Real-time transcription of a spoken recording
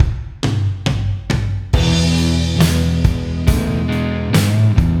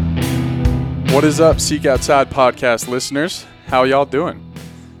What is up, Seek Outside podcast listeners? How y'all doing?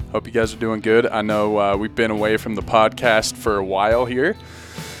 Hope you guys are doing good. I know we've been away from the podcast for a while here.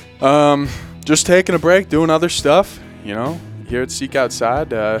 Just taking a break, doing other stuff. You know, here at Seek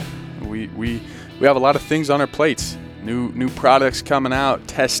Outside, we have a lot of things on our plates. New products coming out,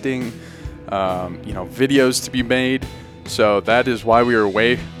 testing, videos to be made. So that is why we were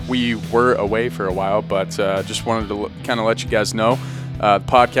away. We were away for a while, but just wanted to kind of let you guys know. The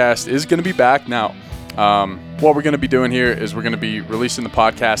podcast is going to be back now. What we're going to be doing here is we're going to be releasing the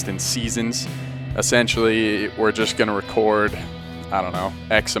podcast in seasons. Essentially, we're just going to record,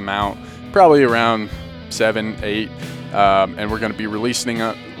 X amount, probably around 7, 8, and we're going to be releasing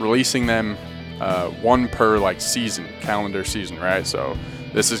them one per season, calendar season, right? So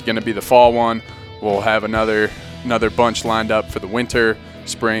this is going to be the fall one. We'll have another bunch lined up for the winter,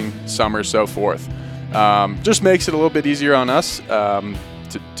 spring, summer, so forth. Just makes it a little bit easier on us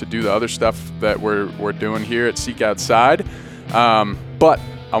to do the other stuff that we're doing here at Seek Outside. But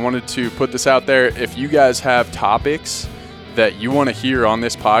I wanted to put this out there. If you guys have topics that you want to hear on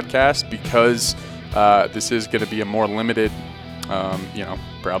this podcast, because this is going to be a more limited,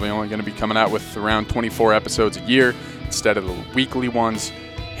 probably only going to be coming out with around 24 episodes a year instead of the weekly ones,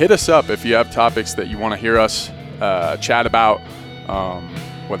 hit us up if you have topics that you want to hear us chat about.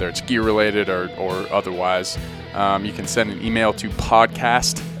 Whether it's gear related or otherwise. You can send an email to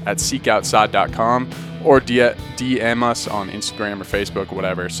podcast@seekoutside.com or DM us on Instagram or Facebook,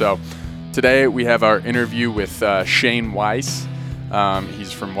 whatever. So today we have our interview with Shane Weiss.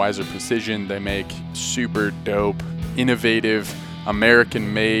 He's from Weiser Precision. They make super dope, innovative,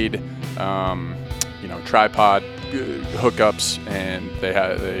 American-made, tripod hookups, and they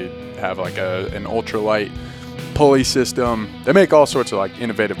have an ultralight pulley system. They make all sorts of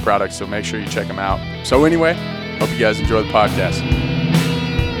innovative products, so make sure you check them out. So anyway, hope you guys enjoy the podcast.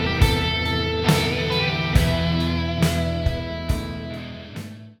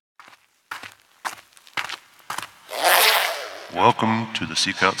 Welcome to the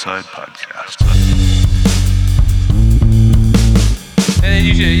Seek Outside podcast. And then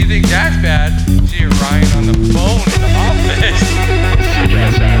you think that's bad? You're Ryan on the phone in the office. Seek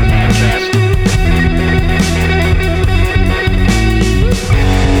Outside podcast.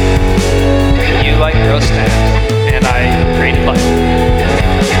 You like roast snaps, and I green light.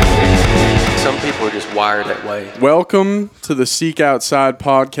 Some people are just wired that way. Welcome to the Seek Outside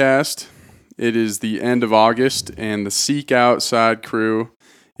podcast. It is the end of August, and the Seek Outside crew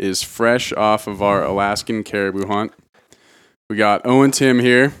is fresh off of our Alaskan caribou hunt. We got Owen Tim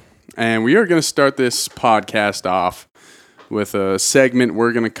here, and we are going to start this podcast off with a segment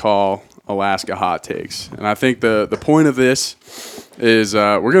we're going to call Alaska Hot Takes. And I think the point of this is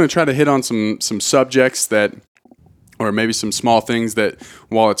we're going to try to hit on some subjects that, or maybe some small things that,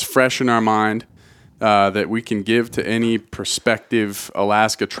 while it's fresh in our mind, that we can give to any prospective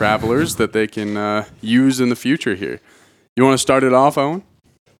Alaska travelers that they can use in the future here. You want to start it off, Owen?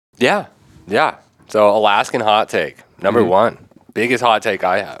 Yeah. So Alaskan hot take, number one. Biggest hot take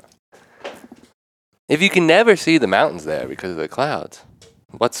I have. If you can never see the mountains there because of the clouds,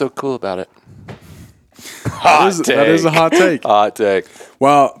 what's so cool about it? That is a hot take. Hot take.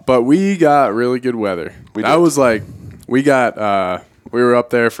 Well, but we got really good weather. We were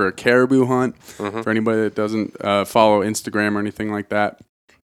up there for a caribou hunt. Mm-hmm. For anybody that doesn't follow Instagram or anything like that,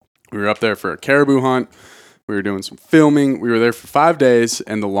 we were up there for a caribou hunt. We were doing some filming. We were there for 5 days,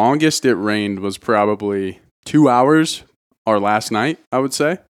 and the longest it rained was probably 2 hours our last night, I would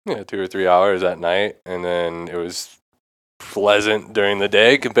say. Yeah, 2 or 3 hours at night, and then it was pleasant during the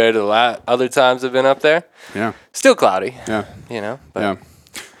day compared to the other times I've been up there. Yeah. Still cloudy. Yeah. But yeah.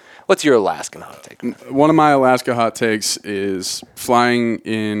 What's your Alaskan hot take? One of my Alaska hot takes is flying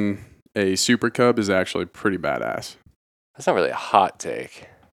in a Super Cub is actually pretty badass. That's not really a hot take.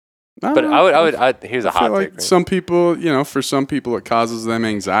 But here's a hot take. Like some people, for some people it causes them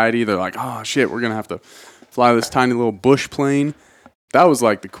anxiety. They're like, oh shit, we're going to have to fly this tiny little bush plane. That was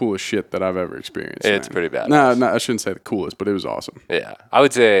the coolest shit that I've ever experienced. It's pretty bad. No, I shouldn't say the coolest, but it was awesome. Yeah. I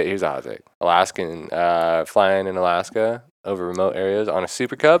would say, here's a hot take. Flying in Alaska over remote areas on a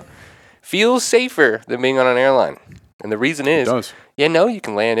Super Cub feels safer than being on an airline. And the reason is, you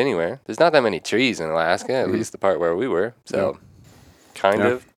can land anywhere. There's not that many trees in Alaska, at least the part where we were. So,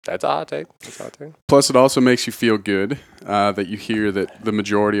 that's a hot take. Plus, it also makes you feel good that you hear that the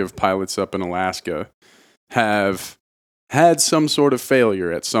majority of pilots up in Alaska have had some sort of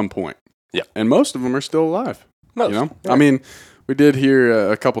failure at some point. Yeah. And most of them are still alive. Most. Yeah. I mean, we did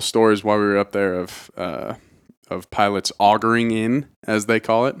hear a couple stories while we were up there of pilots augering in, as they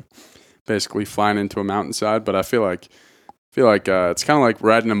call it, basically flying into a mountainside. But I feel like feel like it's kind of like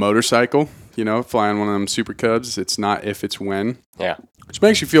riding a motorcycle, flying one of them Super Cubs. It's not if, it's when. Yeah. Which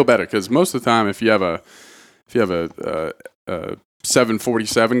makes you feel better because most of the time, if you have a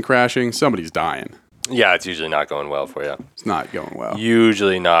 747 crashing, somebody's dying. Yeah, it's usually not going well for you. It's not going well.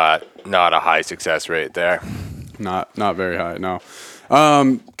 Usually not a high success rate there. Not very high, no.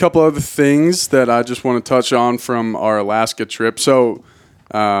 Couple other things that I just want to touch on from our Alaska trip. So,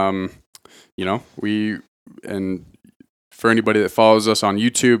 and for anybody that follows us on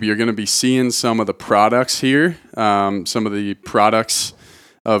YouTube, you're going to be seeing some of the products here, some of the products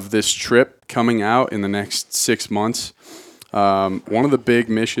of this trip coming out in the next 6 months. One of the big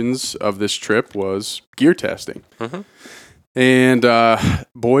missions of this trip was gear testing. Mm-hmm. And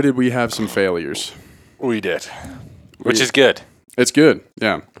boy, did we have some failures. We did. Which is good. It's good,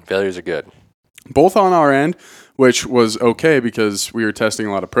 yeah. Failures are good. Both on our end, which was okay because we were testing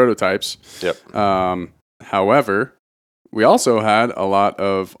a lot of prototypes. Yep. However, we also had a lot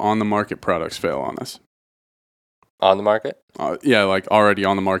of on-the-market products fail on us. On the market? Yeah, like already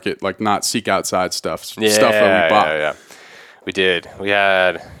on the market, like not seek outside stuff that we bought. Yeah. We did. We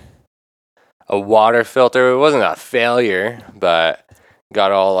had a water filter. It wasn't a failure, but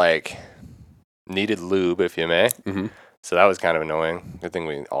got all like needed lube, if you may. Mm-hmm. So that was kind of annoying. Good thing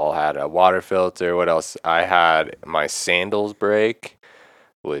we all had a water filter. What else? I had my sandals break,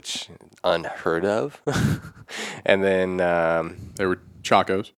 which unheard of. And then they were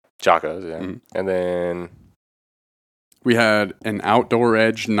Chacos. Chacos, yeah. Mm-hmm. And then we had an outdoor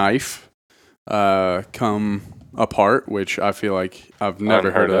edge knife come apart, which I feel like I've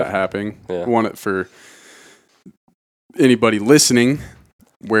never heard of that happening. Yeah. Want it for anybody listening,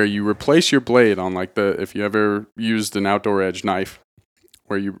 where you replace your blade on if you ever used an outdoor edge knife,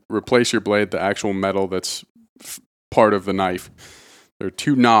 where you replace your blade, the actual metal that's part of the knife. There are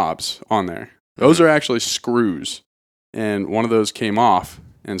 2 knobs on there. Those are actually screws, and one of those came off,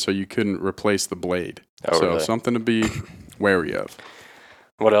 and so you couldn't replace the blade. Oh, so really? Something to be wary of.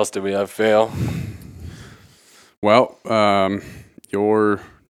 What else did we have fail? Well, your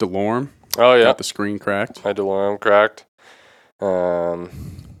DeLorme. Oh, yeah. Got the screen cracked. My DeLorme cracked.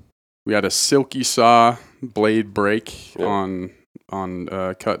 We had a silky saw blade break on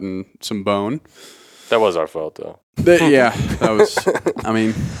cutting some bone. That was our fault, though. That was. I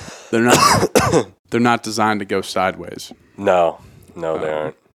mean, they're not designed to go sideways. No, they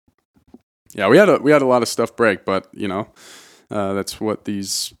aren't. Yeah, we had a lot of stuff break, but that's what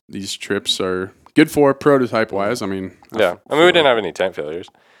these trips are good for, prototype wise. I mean, yeah. I mean, we didn't have any tent failures.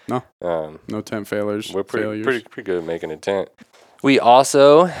 No, no tent failures. We're pretty good at making a tent. We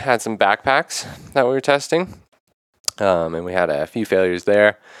also had some backpacks that we were testing, and we had a few failures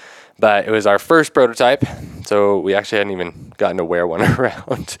there. But it was our first prototype, so we actually hadn't even gotten to wear one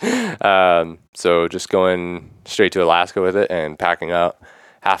around. So just going straight to Alaska with it and packing out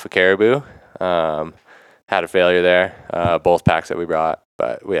half a caribou. Had a failure there. Both packs that we brought,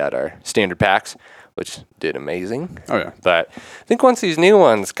 but we had our standard packs, which did amazing. Oh, yeah. But I think once these new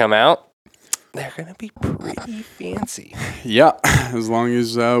ones come out, they're going to be pretty fancy. Yeah, as long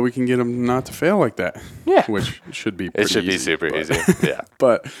as we can get them not to fail like that. Yeah. Which should be pretty easy. It should be super easy, yeah.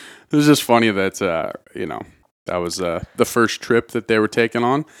 But it was just funny that, that was the first trip that they were taking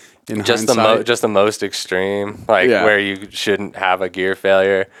on. In just hindsight. the most extreme, where you shouldn't have a gear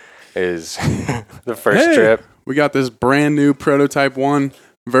failure is the first trip. We got this brand new prototype 1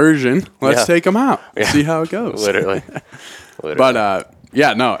 version. Let's take them out. See how it goes. Literally. But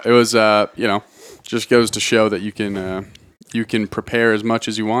it was just goes to show that you can prepare as much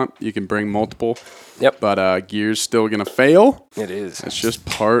as you want. You can bring multiple. Yep. But gear's still gonna fail. It is. It's just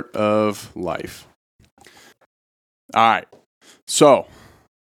part of life. All right. So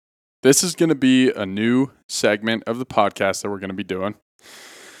this is gonna be a new segment of the podcast that we're gonna be doing.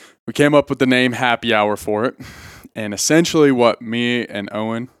 We came up with the name Happy Hour for it. And essentially what me and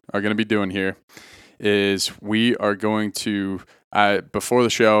Owen are going to be doing here is we are going to, before the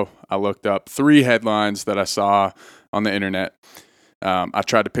show, I looked up 3 headlines that I saw on the internet. I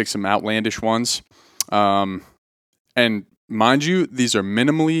tried to pick some outlandish ones. And mind you, these are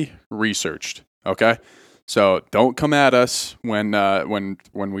minimally researched, okay? So don't come at us when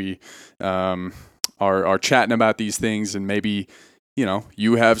we are chatting about these things and maybe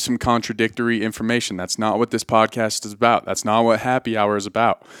you have some contradictory information. That's not what this podcast is about. That's not what Happy Hour is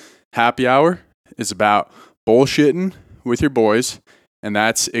about. Happy Hour is about bullshitting with your boys, and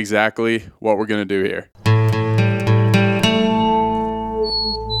that's exactly what we're going to do here.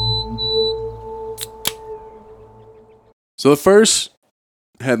 So the first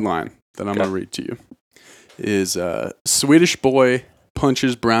headline that I'm going to read to you is Swedish boy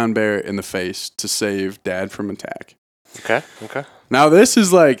punches brown bear in the face to save dad from attack. Okay. Now this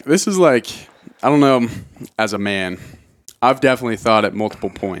is like I don't know. As a man, I've definitely thought at multiple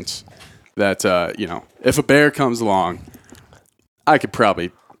points that if a bear comes along, I could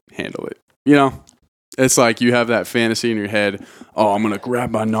probably handle it. It's like you have that fantasy in your head. Oh, I'm gonna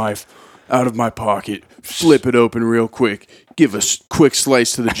grab my knife out of my pocket, flip it open real quick, give a quick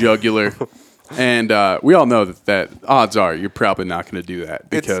slice to the jugular. And we all know that odds are you're probably not going to do that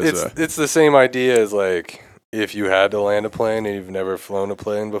because it's the same idea as like if you had to land a plane and you've never flown a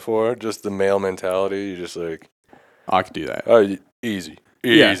plane before, just the male mentality. You're just like, I could do that. Oh, easy.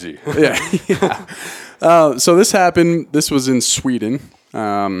 Yeah. So this happened. This was in Sweden.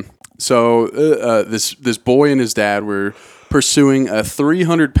 This boy and his dad were pursuing a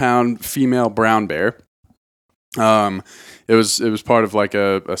 300-pound female brown bear. It was part of like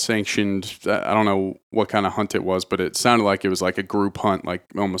a sanctioned, I don't know what kind of hunt it was, but it sounded like it was like a group hunt, like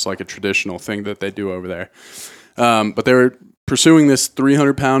almost like a traditional thing that they do over there. But they were pursuing this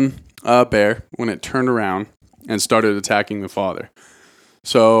 300-pound bear when it turned around and started attacking the father.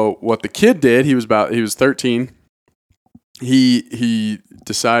 So what the kid did, he was 13. He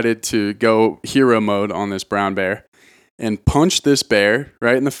decided to go hero mode on this brown bear and punched this bear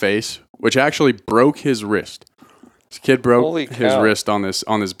right in the face, which actually broke his wrist. This kid broke his wrist on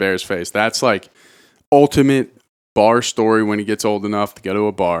this bear's face. That's like ultimate bar story when he gets old enough to go to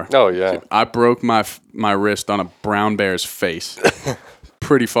a bar. Oh yeah. I broke my wrist on a brown bear's face.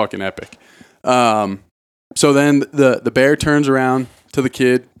 Pretty fucking epic. So then the bear turns around to the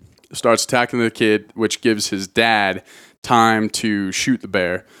kid, starts attacking the kid, which gives his dad time to shoot the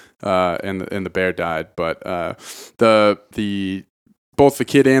bear, and the bear died. But both the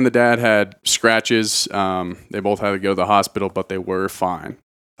kid and the dad had scratches. They both had to go to the hospital, but they were fine.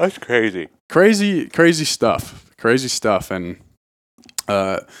 That's crazy. Crazy stuff. And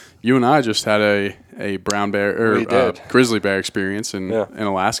you and I just had a brown bear or grizzly bear experience in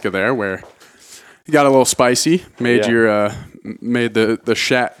Alaska there, where you got a little spicy. Made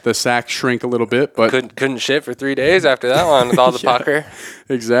the sack shrink a little bit, but couldn't shit for 3 days after that one with all the pucker.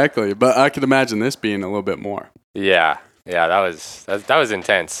 Exactly, but I could imagine this being a little bit more. Yeah, that was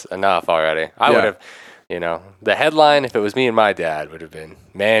intense enough already. I would have, the headline if it was me and my dad would have been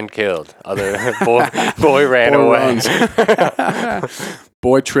man killed, other boy ran away.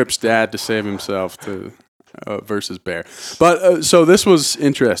 Boy trips dad to save himself versus bear. But so this was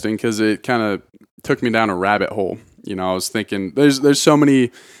interesting because it kind of took me down a rabbit hole. I was thinking there's so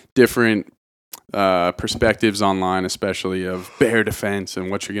many different perspectives online, especially of bear defense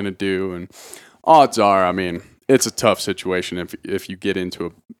and what you're gonna do. And odds are, I mean, it's a tough situation if you get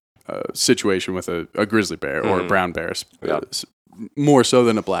into a situation with a grizzly bear or a brown bear, more so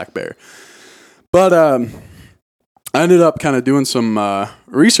than a black bear. But I ended up kind of doing some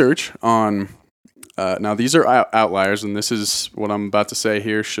research on. Now these are outliers, and this is what I'm about to say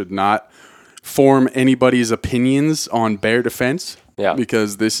here should not form anybody's opinions on bear defense. Yeah.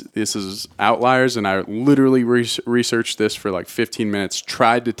 Because this is outliers, and I literally researched this for like 15 minutes.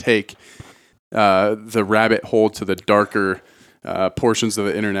 Tried to take the rabbit hole to the darker portions of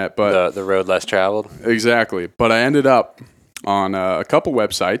the internet, but the road less traveled. Exactly. But I ended up on a couple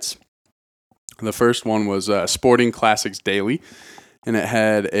websites. The first one was Sporting Classics Daily, and it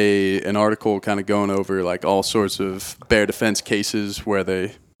had an article kind of going over like all sorts of bear defense cases where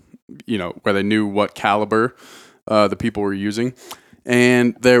they knew what caliber the people were using.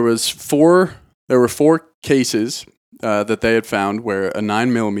 And there were four cases that they had found where a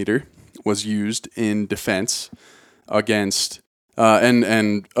 9mm was used in defense against,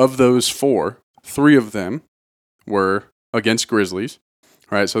 and of those three of them were against grizzlies,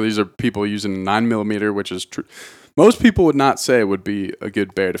 right? So these are people using 9mm, which is most people would not say would be a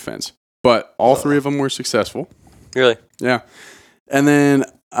good bear defense, but all three of them were successful. Really? Yeah. And then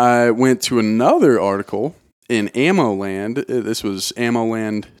I went to another article in AmmoLand. This was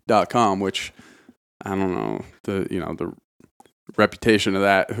ammoland.com, which I don't know the reputation of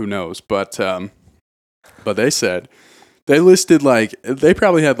that. Who knows? But they said they listed they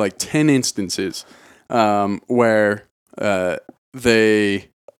probably had 10 instances where there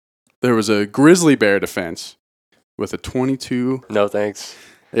was a grizzly bear defense with a 22. No thanks.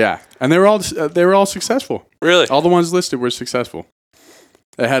 Yeah, and they were all successful. Really? All the ones listed were successful.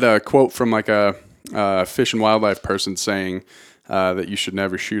 They had a quote from a fish and wildlife person saying that you should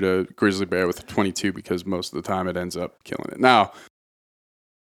never shoot a grizzly bear with a 22 because most of the time it ends up killing it. Now,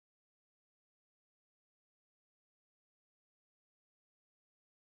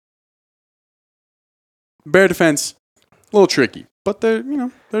 bear defense, a little tricky, but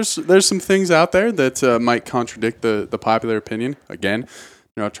there's some things out there that might contradict the popular opinion. Again,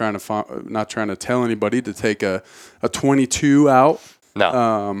 not trying to tell anybody to take a 22 out.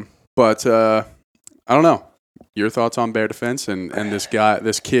 No. But I don't know. Your thoughts on bear defense and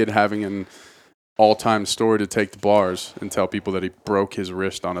this kid having an all-time story to take the bars and tell people that he broke his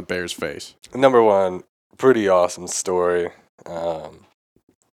wrist on a bear's face. Number one, pretty awesome story.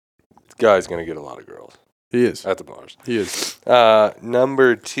 This guy's going to get a lot of girls. He is. At the bars. He is.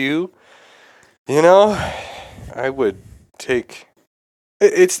 Number two, I would take...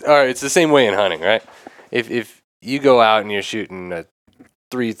 It's all right. It's the same way in hunting, right? If you go out and you're shooting a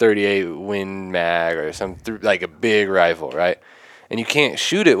 338 Win Mag or like a big rifle, right? And you can't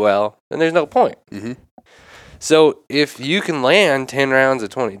shoot it well, then there's no point. Mm-hmm. So if you can land 10 rounds of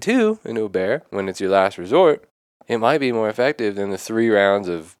 22 into a bear when it's your last resort, it might be more effective than the 3 rounds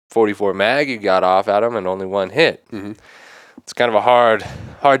of 44 mag you got off at them and only one hit. Mm-hmm. It's kind of a hard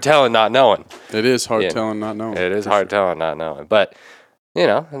telling not knowing. It is hard telling not knowing. It is hard telling not knowing. But,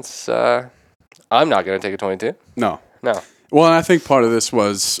 it's I'm not going to take a 22. No. No. Well, and I think part of this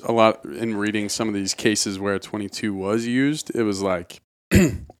was a lot in reading some of these cases where a 22 was used. It was like,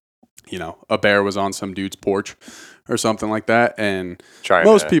 a bear was on some dude's porch or something like that. And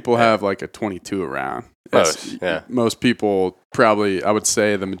most people have like a 22 around. Most people probably, I would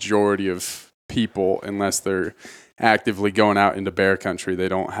say the majority of people, unless they're actively going out into bear country, they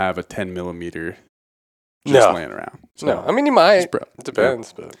don't have a 10 millimeter laying around. So no, I mean, you might. It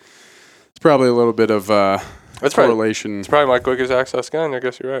depends. But it's probably a little bit of correlation. It's probably my quickest access gun. I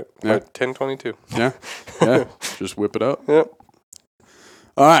guess you're right. Yeah. 10-22. Yeah. Just whip it up. Yep.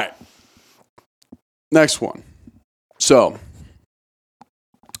 All right. Next one. So,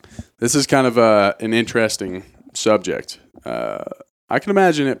 this is kind of an interesting subject. I can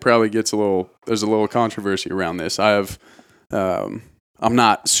imagine it probably there's a little controversy around this. I'm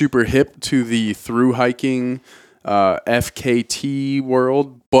not super hip to the thru hiking FKT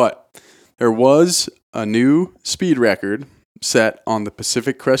world, but there was a new speed record set on the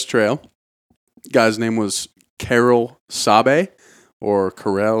Pacific Crest Trail. Guy's name was Karel Sabe or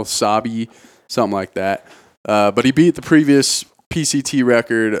Karel Sabi, something like that. But he beat the previous PCT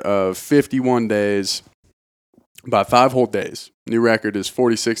record of 51 days by 5 whole days. New record is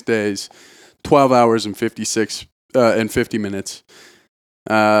 46 days, 12 hours and 50 minutes.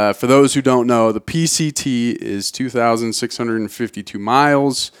 For those who don't know, the PCT is 2,652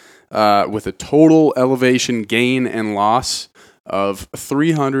 miles with a total elevation gain and loss of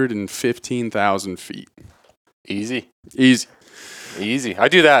 315,000 feet. Easy. I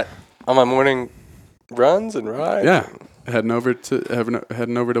do that on my morning runs and rides. Yeah, heading over to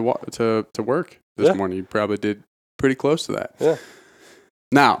work this morning. You probably did pretty close to that. Yeah.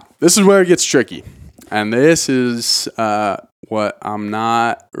 Now, this is where it gets tricky, and this is what I'm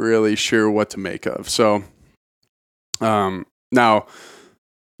not really sure what to make of. So, now,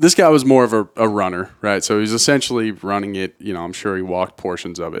 this guy was more of a runner, right? So he's essentially running it. I'm sure he walked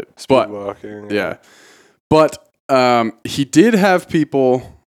portions of it. Speed walking. Yeah. But he did have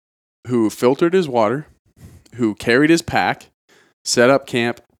people who filtered his water, who carried his pack, set up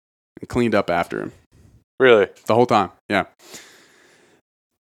camp, and cleaned up after him. Really? The whole time, yeah.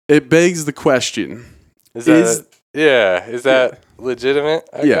 It begs the question. Is that legitimate,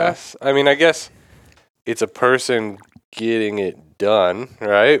 I guess? I mean, I guess it's a person getting it done,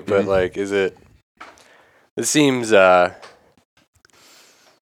 right? But, is it... It seems, I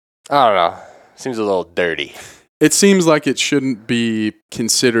don't know. Seems a little dirty. It seems like it shouldn't be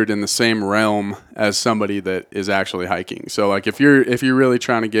considered in the same realm as somebody that is actually hiking. So, like, if you're really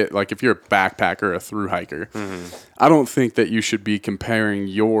trying to get, like, if you're a backpacker, a thru hiker, I don't think that you should be comparing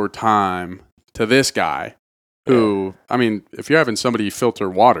your time to this guy who, I mean, if you're having somebody filter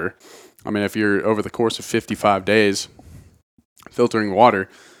water, I mean, if you're over the course of 55 days filtering water,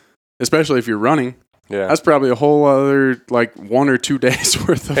 especially if you're running, that's probably a whole other, like, 1 or 2 days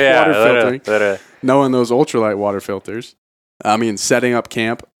worth of water filtering. Knowing those ultralight water filters. I mean, setting up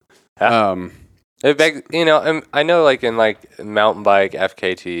camp. I know, like, in, like, mountain bike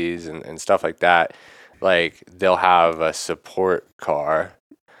FKTs and stuff like that, like, they'll have a support car.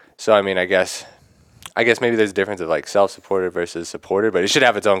 So, I mean, I guess maybe there's a difference of, like, self-supported versus supported, but it should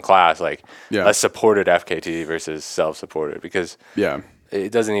have its own class, like, a supported FKT versus self-supported, because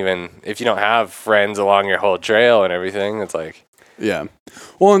it doesn't even, if you don't have friends along your whole trail and everything, it's like... Yeah.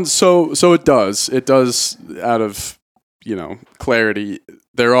 Well, and so it does. It does out of, clarity.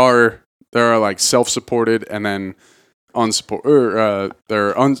 There are like self-supported and then unsupported.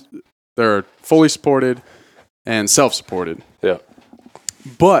 There are fully supported and self-supported. Yeah.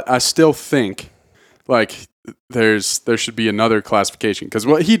 But I still think like there should be another classification, because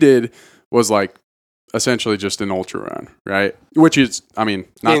what he did was like essentially just an ultra run, right? Which is, I mean,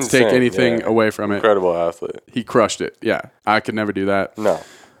 not Insane, to take anything away from it. Incredible athlete. He crushed it. Yeah, I could never do that. No.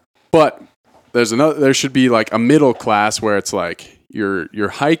 But there should be like a middle class where it's like you're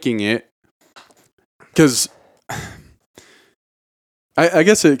hiking it, because I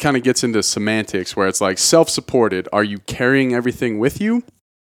guess it kind of gets into semantics where it's like self-supported. Are you carrying everything with you?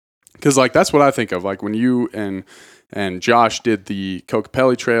 Because like that's what I think of. Like when you and Josh did the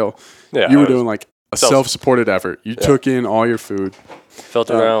Kokopelli Trail, you were doing like a self-supported effort. You took in all your food,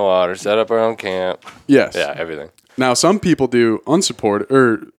 filtered our own water, set up our own camp. Yes. Yeah, everything. Now some people do unsupported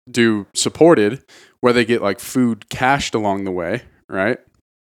or do supported, where they get like food cached along the way, right?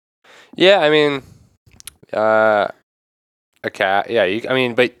 Yeah, I mean, a cat. Yeah,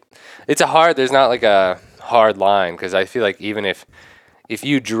 but it's there's not like a hard line, because I feel like even if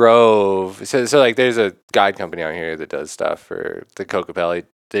you drove, so like there's a guide company out here that does stuff for the Kokopelli.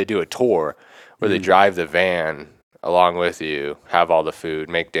 They do a tour where they drive the van along with you, have all the food,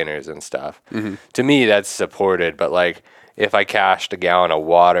 make dinners and stuff. Mm-hmm. To me, that's supported. But like if I cached a gallon of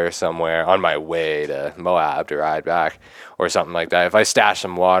water somewhere on my way to Moab to ride back or something like that, if I stashed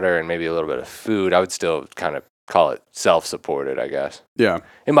some water and maybe a little bit of food, I would still kind of call it self-supported, I guess. Yeah.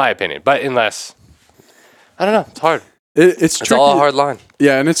 In my opinion. But unless, I don't know, it's hard. It's tricky. All a hard line.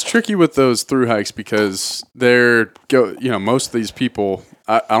 Yeah, and it's tricky with those through hikes because most of these people,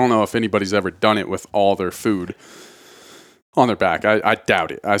 I don't know if anybody's ever done it with all their food on their back. I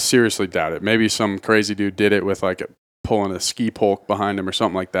doubt it. I seriously doubt it. Maybe some crazy dude did it with like pulling a ski pole behind him or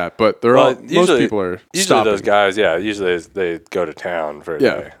something like that. But most people are usually stopping. Those guys, usually they go to town for a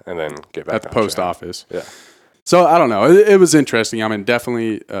day and then get back at the post office. Yeah. So I don't know. It was interesting. I mean,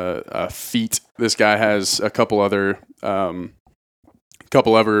 definitely a feat. This guy has a couple other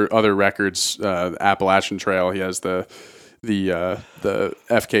records. Appalachian Trail. He has the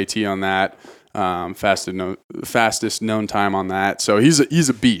FKT on that. Fastest known time on that. So he's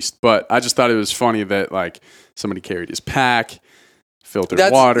a beast. But I just thought it was funny that like somebody carried his pack, filtered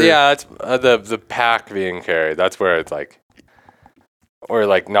water. Yeah, it's the pack being carried. That's where it's like. Or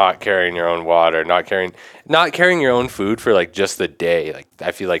like not carrying your own water, not carrying your own food for like just the day. Like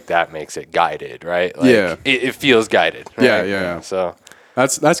I feel like that makes it guided, right? Like, yeah, it feels guided. Right? Yeah. So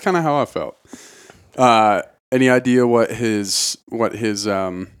that's kind of how I felt. Any idea what his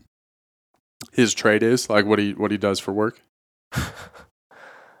trade is? Like what he does for work?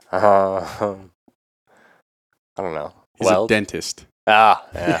 I don't know. He's a dentist.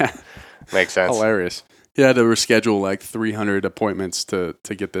 Yeah. Makes sense. Hilarious. He had to reschedule like 300 appointments to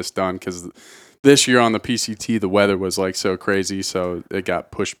get this done because this year on the PCT, the weather was like so crazy. So it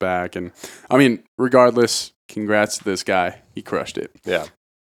got pushed back. And I mean, regardless, congrats to this guy. He crushed it. Yeah.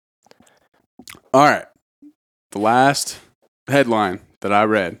 All right. The last headline that I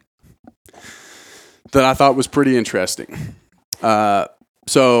read that I thought was pretty interesting.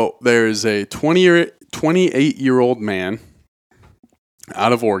 So there's a 28-year-old man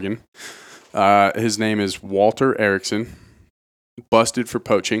out of Oregon. His name is Walter Erickson, busted for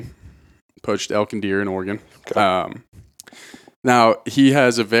poached elk and deer in Oregon. Okay. Now, he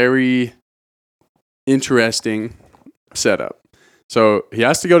has a very interesting setup. So he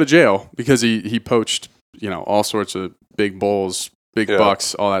has to go to jail because he poached, all sorts of big bulls, big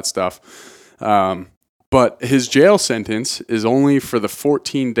bucks, all that stuff. But his jail sentence is only for the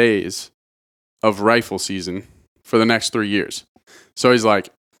 14 days of rifle season for the next 3 years. So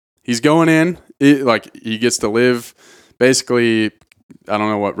he's going in, he gets to live basically, I don't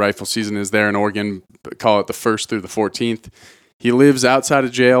know what rifle season is there in Oregon, but call it the 1st through the 14th. He lives outside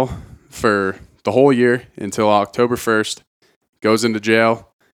of jail for the whole year until October 1st, goes into jail,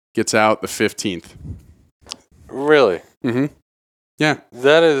 gets out the 15th. Really? Mm-hmm. Yeah.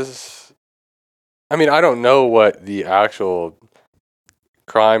 That is, I mean, I don't know what the actual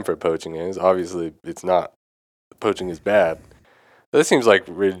crime for poaching is. Obviously, it's not, poaching is bad. That seems like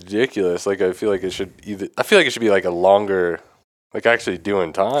ridiculous. Like I feel like it should be like a longer, like actually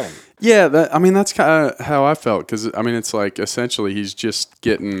doing time. Yeah, that's kind of how I felt because it's like essentially he's just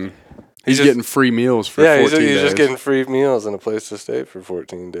getting getting free meals for 14 days. He's just getting free meals and a place to stay for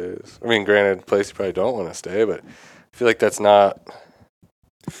 14 days. I mean, granted, a place you probably don't want to stay, but I feel like that's not.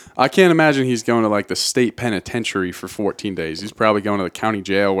 I can't imagine he's going to like the state penitentiary for 14 days. He's probably going to the county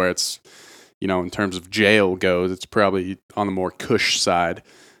jail where it's. In terms of jail goes, it's probably on the more cush side.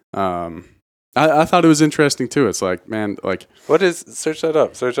 I thought it was interesting too. It's like, man, like search that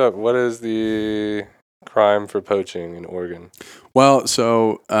up. Search up. What is the crime for poaching in Oregon? Well,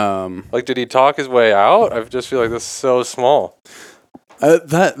 so did he talk his way out? I just feel like this is so small.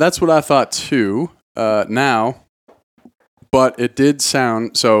 That's what I thought too. Now, but it did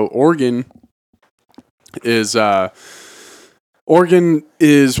sound so. Oregon is Oregon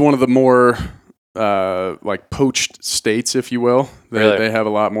is one of the more like poached states, if you will. They have a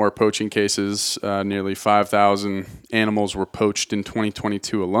lot more poaching cases. Nearly 5,000 animals were poached in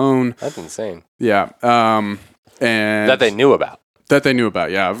 2022 alone. That's insane. Yeah. And that they knew about. That they knew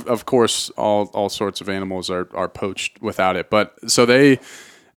about, yeah. Of course, all sorts of animals are poached without it. But so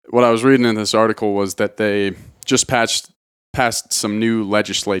what I was reading in this article was that they just passed some new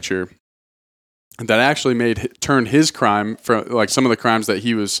legislature that actually turned his crime from like some of the crimes that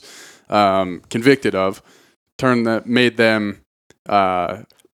he was convicted of, made them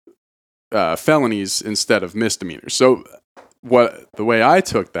felonies instead of misdemeanors. So the way I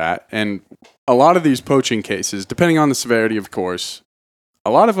took that, and a lot of these poaching cases, depending on the severity, of course, a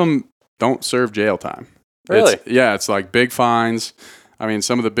lot of them don't serve jail time. Really? It's like big fines. I mean,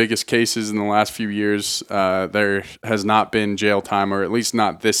 some of the biggest cases in the last few years, there has not been jail time, or at least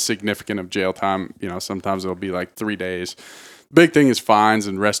not this significant of jail time. You know, sometimes it'll be like 3 days. Big thing is fines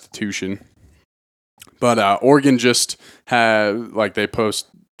and restitution. But Oregon just had, like, they passed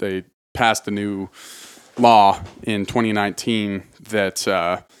a new law in 2019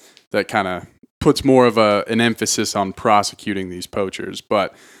 that kind of puts more of an emphasis on prosecuting these poachers.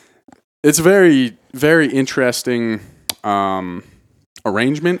 But it's a very, very interesting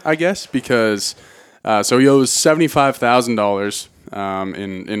arrangement, I guess, because so he owes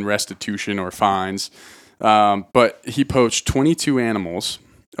 $75,000 in restitution or fines, but he poached 22 animals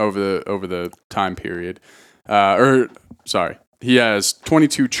over the time period. He has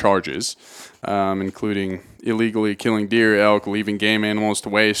 22 charges, including illegally killing deer, elk, leaving game animals to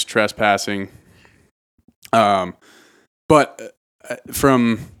waste, trespassing. But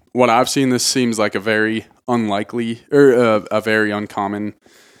from what I've seen, this seems like a very unlikely or a very uncommon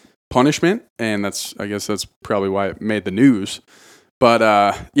punishment, and I guess that's probably why it made the news. But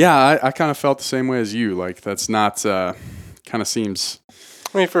I kind of felt the same way as you. Like, that's not kind of seems.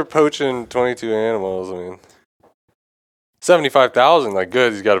 I mean, for poaching 22 animals, I mean, $75,000, like,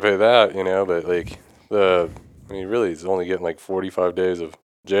 good, he's got to pay that, you know. But like really, he's only getting like 45 days of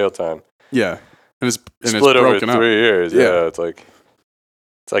jail time. Yeah, and it's split over broken 3 up. years. Yeah, it's like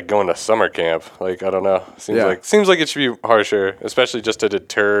going to summer camp. Like, I don't know. Seems like it should be harsher, especially just to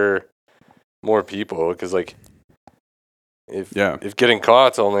deter more people. Because like, if getting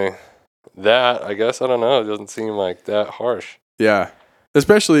caught's only that, I guess, I don't know. It doesn't seem like that harsh. Yeah,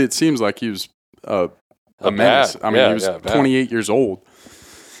 especially it seems like he was a menace. I mean, he was 28 years old,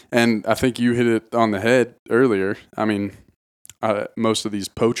 and I think you hit it on the head earlier. I mean, most of these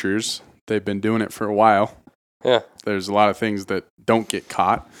poachers, they've been doing it for a while. Yeah. There's a lot of things that don't get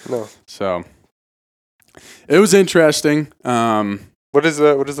caught. No. So it was interesting. What is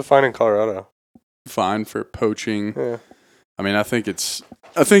the fine in Colorado? Fine for poaching. Yeah. I mean, I think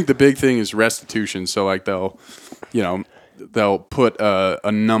the big thing is restitution. So like they'll put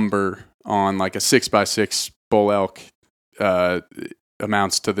a number on, like a 6x6 bull elk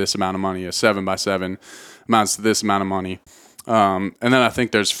amounts to this amount of money. A 7x7 amounts to this amount of money. And then I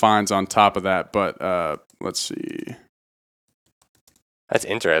think there's fines on top of that, but let's see. That's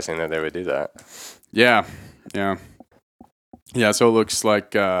interesting that they would do that. Yeah. So it looks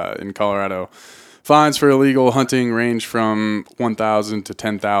like in Colorado, fines for illegal hunting range from $1,000 to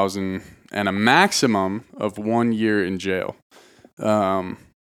 $10,000 and a maximum of 1 year in jail. The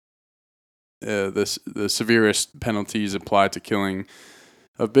severest penalties apply to killing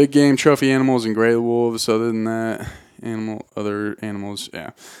of big game, trophy animals, and gray wolves. Other than that, other animals,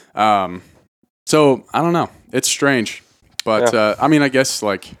 yeah. So I don't know. It's strange, but I mean, I guess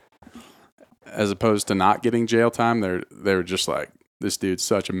like as opposed to not getting jail time, they were just like, this dude's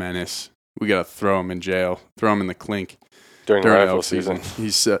such a menace. We gotta throw him in jail, throw him in the clink during rifle season.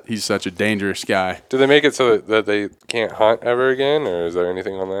 He's such a dangerous guy. Do they make it so that they can't hunt ever again, or is there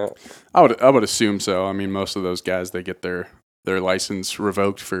anything on that? I would assume so. I mean, most of those guys, they get their license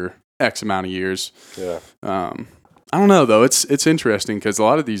revoked for X amount of years. Yeah. I don't know though. It's interesting because a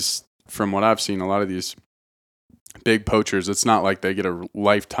lot of these, from what I've seen, a lot of these big poachers, it's not like they get a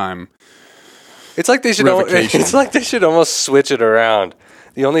lifetime. It's like they should. It's like they should almost switch it around.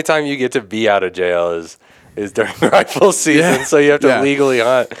 The only time you get to be out of jail is during rifle season, so you have to legally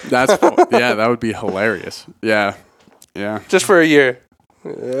hunt. That would be hilarious. Yeah. Just for a year.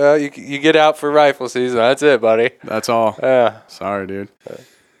 You get out for rifle season. That's it, buddy. That's all. Yeah. Sorry, dude.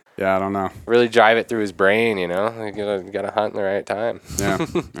 Yeah, I don't know. Really drive it through his brain, you know? You gotta hunt in the right time.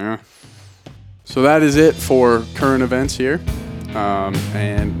 Yeah. So that is it for current events here.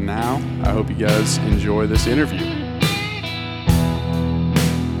 And now I hope you guys enjoy this interview.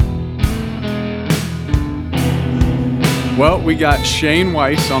 Well, we got Shane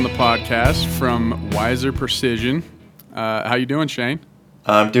Weiss on the podcast from Wiser Precision. How you doing, Shane?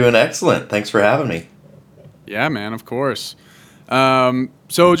 I'm doing excellent. Thanks for having me. Yeah, man, of course.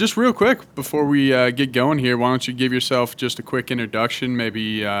 So just real quick, before we get going here, why don't you give yourself just a quick introduction,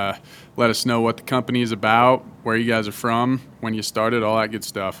 maybe let us know what the company is about, where you guys are from, when you started, all that good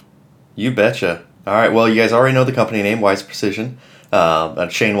stuff. You betcha. All right, well, you guys already know the company name, Wise Precision. I'm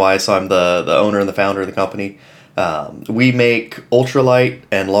Shane Weiss, so I'm the owner and the founder of the company. We make ultralight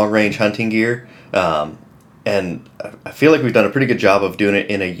and long-range hunting gear, and I feel like we've done a pretty good job of doing it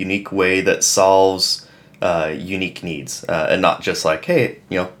in a unique way that solves unique needs, and not just like, hey,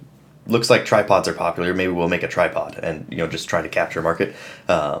 looks like tripods are popular, maybe we'll make a tripod, and just trying to capture a market.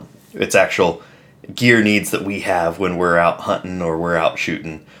 It's actual gear needs that we have when we're out hunting or we're out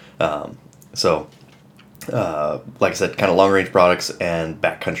shooting. So like I said, kind of long-range products and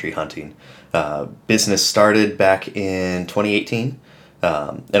backcountry hunting. Business started back in 2018,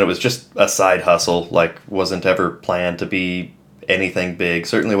 and it was just a side hustle, like wasn't ever planned to be anything big.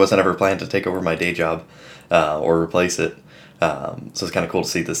 Certainly wasn't ever planned to take over my day job or replace it. So it's kind of cool to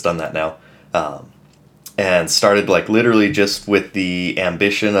see this done that now. And started like literally just with the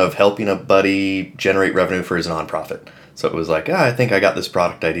ambition of helping a buddy generate revenue for his nonprofit. So it was like, I think I got this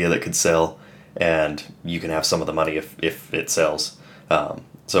product idea that could sell, and you can have some of the money if it sells.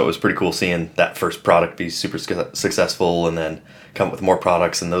 So it was pretty cool seeing that first product be super successful, and then come up with more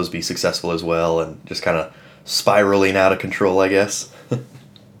products and those be successful as well, and just kind of spiraling out of control, I guess.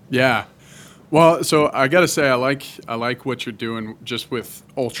 Yeah. Well, so I got to say, I like what you're doing just with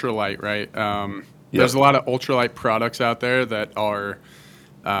ultralight, right? There's a lot of ultralight products out there that are,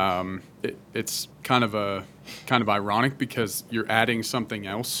 it's kind of ironic because you're adding something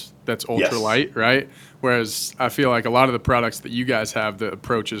else that's ultralight, yes, right? Whereas I feel like a lot of the products that you guys have, the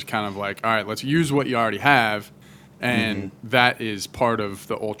approach is kind of like, all right, let's use what you already have, and that is part of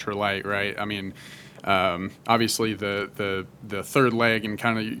the ultralight, right? I mean, obviously the third leg and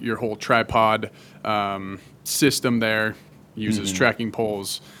kind of your whole tripod system there uses trekking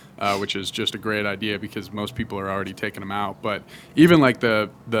poles, which is just a great idea because most people are already taking them out. But even like the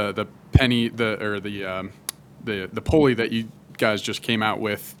penny the pulley that you guys just came out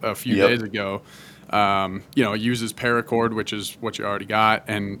with a few days ago, it uses paracord, which is what you already got,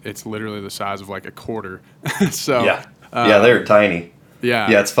 and it's literally the size of like a quarter. So they're tiny.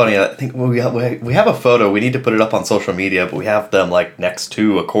 Yeah, it's funny. I think we have a photo. We need to put it up on social media, but we have them like next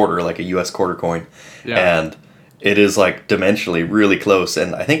to a quarter, like a U.S. quarter coin, and it is like dimensionally really close.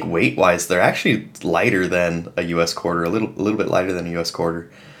 And I think weight wise, they're actually lighter than a U.S. quarter, a little bit lighter than a U.S.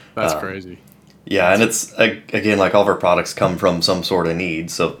 quarter. That's crazy. Yeah, and it's again like all of our products come from some sort of need.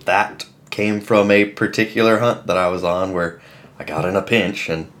 So that came from a particular hunt that I was on where I got in a pinch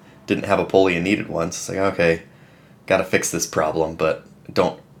and didn't have a pulley and needed one. So it's like, okay, got to fix this problem, but I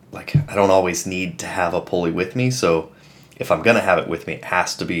don't always need to have a pulley with me. So if I'm gonna have it with me, it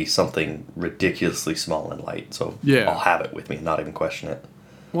has to be something ridiculously small and light. So I'll have it with me, not even question it.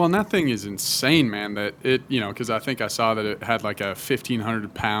 Well, and that thing is insane, man, that it, because I think I saw that it had like a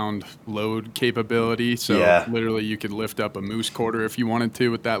 1,500 pound load capability. So literally you could lift up a moose quarter if you wanted to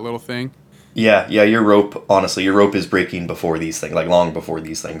with that little thing. Yeah, your rope is breaking before these things, like long before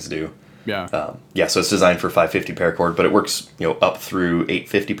these things do. Yeah. So it's designed for 550 paracord, but it works, up through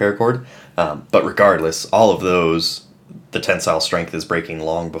 850 paracord. But regardless, all of those, the tensile strength is breaking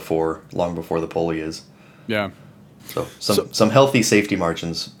long before the pulley is. Yeah. So some healthy safety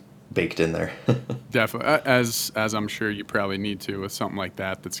margins baked in there. Definitely, as I'm sure you probably need to with something like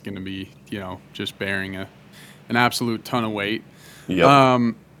that. That's going to be just bearing an absolute ton of weight.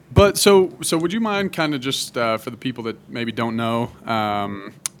 Yep. But so would you mind kind of just for the people that maybe don't know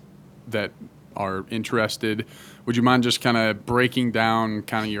that are interested, would you mind just kind of breaking down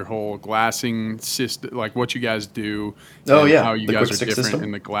kind of your whole glassing system, like what you guys do? How you guys are different system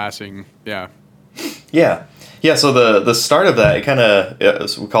in the glassing? Yeah, so the start of that, it kind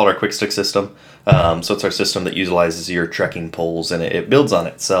of, we call it our quick stick system. So it's our system that utilizes your trekking poles, and it builds on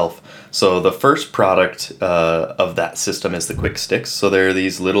itself. So the first product of that system is the quick sticks. So they're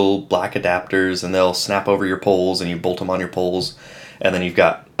these little black adapters, and they'll snap over your poles, and you bolt them on your poles. And then you've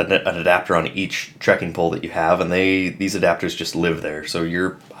got an adapter on each trekking pole that you have, and these adapters just live there. So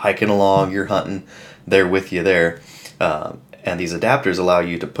you're hiking along, you're hunting, they're with you there. And these adapters allow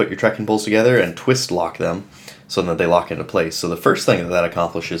you to put your trekking poles together and twist lock them so that they lock into place. So the first thing that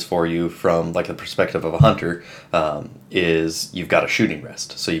accomplishes for you from like the perspective of a hunter is you've got a shooting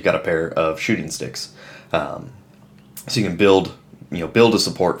rest. So you've got a pair of shooting sticks. So you can build a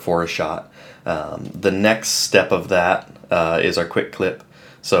support for a shot. The next step of that is our quick clip.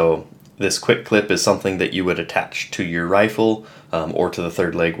 So this quick clip is something that you would attach to your rifle or to the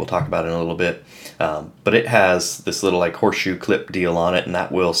third leg. We'll talk about it in a little bit. But it has this little like horseshoe clip deal on it, and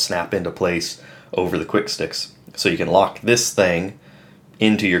that will snap into place over the quick sticks. So you can lock this thing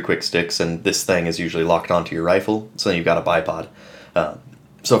into your quick sticks, and this thing is usually locked onto your rifle. So then you've got a bipod.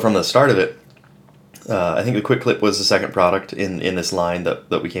 So from the start of it, I think the quick clip was the second product in this line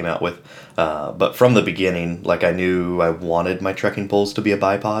that we came out with. But from the beginning, like I knew I wanted my trekking poles to be a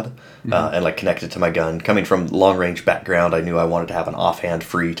bipod and like connected to my gun. Coming from long range background, I knew I wanted to have an offhand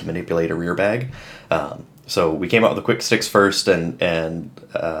free to manipulate a rear bag. So we came out with the quick sticks first, and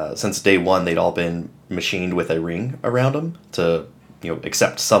since day one, they'd all been machined with a ring around them to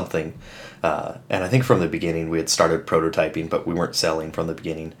accept something. And I think from the beginning we had started prototyping, but we weren't selling from the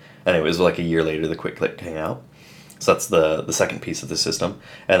beginning. And it was like a year later the quick clip came out. So that's the second piece of the system.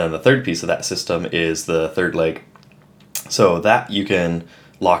 And then the third piece of that system is the third leg. So that you can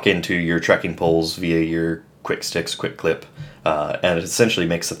lock into your trekking poles via your quick sticks, quick clip. And it essentially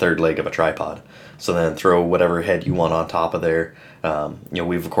makes the third leg of a tripod. So then throw whatever head you want on top of there.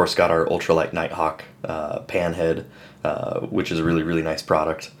 We've of course got our ultralight Nighthawk pan head, which is a really, really nice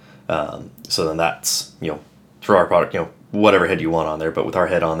product. So then that's, for our product, whatever head you want on there, but with our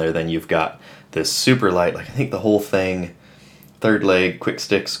head on there, then you've got this super light, like I think the whole thing, third leg, quick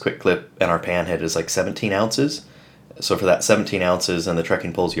sticks, quick clip, and our pan head is like 17 ounces. So for that 17 ounces and the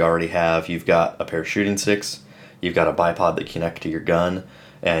trekking poles you already have, you've got a pair of shooting sticks, you've got a bipod that connect to your gun,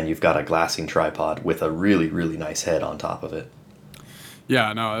 and you've got a glassing tripod with a really, really nice head on top of it.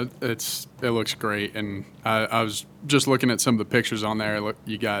 Yeah, no, it looks great, and I was just looking at some of the pictures on there. Look,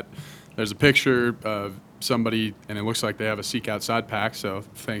 there's a picture of somebody, and it looks like they have a Seek Outside pack. So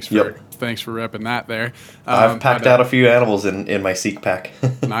thanks for repping that there. I've packed out a few animals in my Seek pack.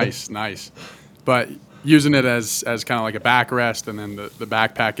 Nice. But using it as kind of like a backrest, and then the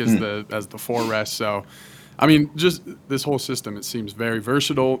backpack is as the forerest. So, I mean, just this whole system, it seems very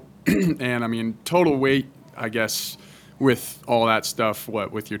versatile, and I mean, total weight, I guess. With all that stuff,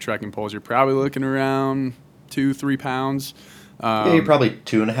 with your trekking poles, you're probably looking around 2-3 pounds. You're probably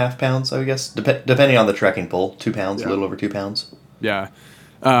 2.5 pounds, I guess, depending on the trekking pole. 2 pounds, a little over 2 pounds. Yeah.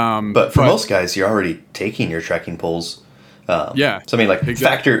 But for most guys, you're already taking your trekking poles. Yeah. So I mean, like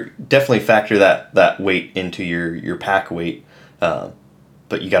definitely factor that weight into your pack weight.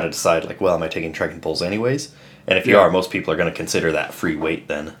 But you got to decide, like, well, am I taking trekking poles anyways? And if you are, most people are going to consider that free weight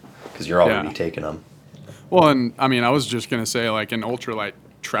then, because you're already taking them. Well, and I mean, I was just going to say, like, an ultralight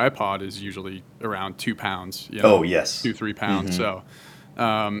tripod is usually around 2 pounds. Oh, yes. 2-3 pounds. So,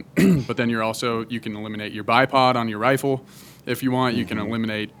 but then you can eliminate your bipod on your rifle if you want. You can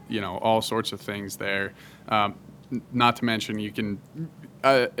eliminate, all sorts of things there. Not to mention, you can,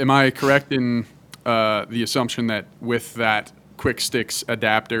 am I correct in the assumption that with that quick sticks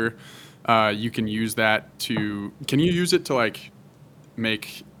adapter, you can use that can you use it to like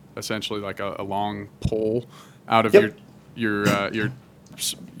make essentially like a long pole out of your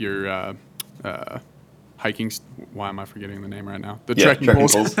hiking. Why am I forgetting the name right now? The trekking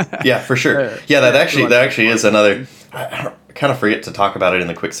poles. Yeah, for sure. Yeah, that actually is another. I kind of forget to talk about it in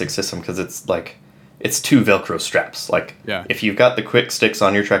the quick stick system because it's like it's 2 Velcro straps. Like if you've got the quick sticks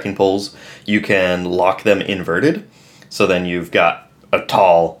on your trekking poles, you can lock them inverted. So then you've got a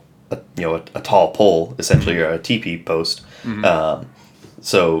tall pole, essentially, or a teepee post.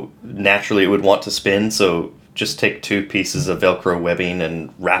 So naturally it would want to spin, so just take 2 pieces of Velcro webbing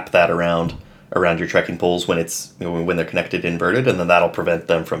and wrap that around your trekking poles when it's when they're connected inverted, and then that'll prevent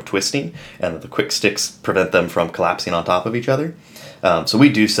them from twisting, and the quick sticks prevent them from collapsing on top of each other. So we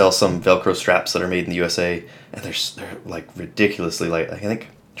do sell some Velcro straps that are made in the USA, and they're like ridiculously light. I think,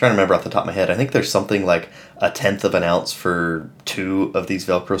 I'm trying to remember off the top of my head, I think there's something like 1/10 of an ounce for 2 of these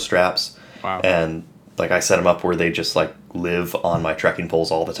Velcro straps. Wow. And like I set them up where they just like live on my trekking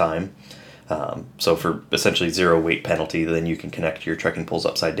poles all the time. So for essentially 0 weight penalty, then you can connect your trekking poles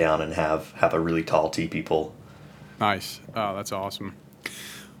upside down and have a really tall teepee pole. Nice. Oh, that's awesome.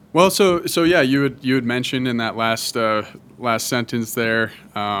 Well, so yeah, you had mentioned in that last sentence there,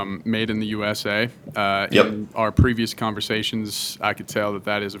 made in the USA. In our previous conversations, I could tell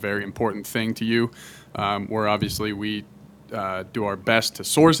that is a very important thing to you. Where obviously we do our best to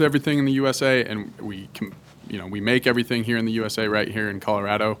source everything in the USA, and we make everything here in the USA, right here in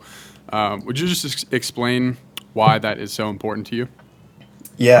Colorado. Would you just explain why that is so important to you?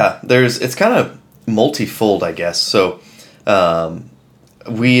 Yeah, it's kind of multifold, I guess. So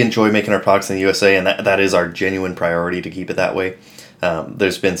we enjoy making our products in the USA, and that is our genuine priority to keep it that way.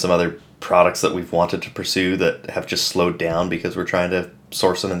 There's been some other products that we've wanted to pursue that have just slowed down because we're trying to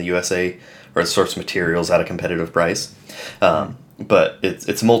source them in the USA or source materials at a competitive price. but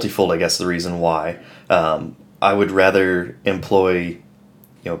it's multifold, I guess, the reason why. I would rather employ,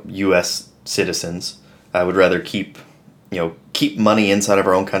 U.S. citizens. I would rather keep money inside of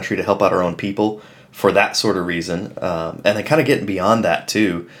our own country to help out our own people for that sort of reason. And then kind of getting beyond that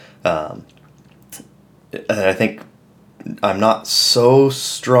too. I think I'm not so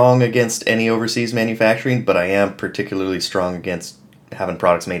strong against any overseas manufacturing, but I am particularly strong against having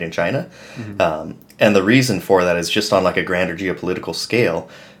products made in China. Mm-hmm. And the reason for that is just on like a grander geopolitical scale.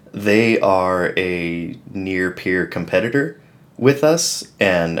 They are a near peer competitor with us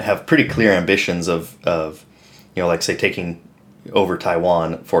and have pretty clear ambitions of like say taking over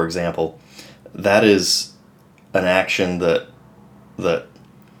Taiwan, for example. That is an action that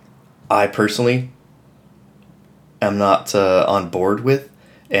I personally am not on board with,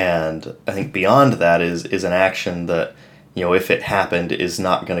 and I think beyond that is an action that, if it happened, is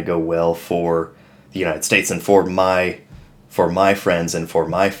not going to go well for the United States and for my friends and for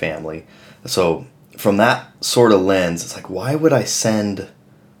my family. So from that sort of lens, it's like, why would I send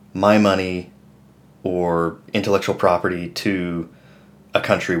my money or intellectual property to a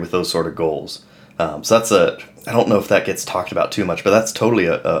country with those sort of goals? So I don't know if that gets talked about too much, but that's totally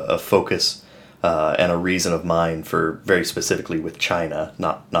a focus and a reason of mine for very specifically with China,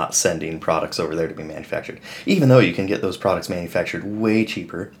 not sending products over there to be manufactured. Even though you can get those products manufactured way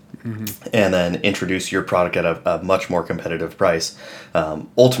cheaper, mm-hmm. and then introduce your product at a much more competitive price.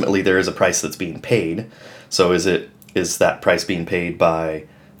 Ultimately, there is a price that's being paid. So is that price being paid by,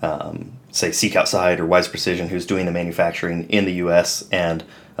 say, Seek Outside or Wise Precision, who's doing the manufacturing in the U.S., and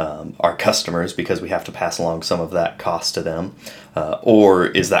our customers, because we have to pass along some of that cost to them? Or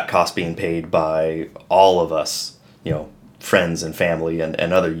is that cost being paid by all of us, friends and family and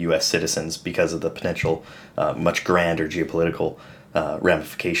other U.S. citizens, because of the potential much grander geopolitical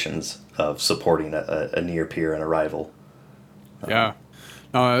ramifications of supporting a near peer and a rival? Yeah,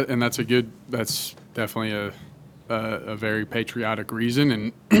 and that's definitely a very patriotic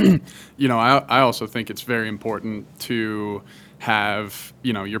reason, and I also think it's very important to have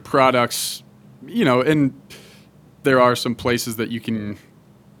your products, and there are some places that you can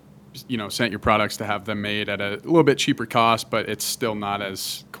send your products to have them made at a little bit cheaper cost, but it's still not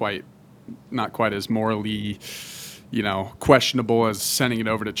quite as morally questionable as sending it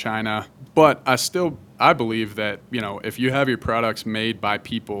over to China. But I believe that, if you have your products made by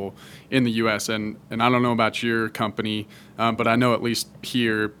people in the U.S., and I don't know about your company, but I know at least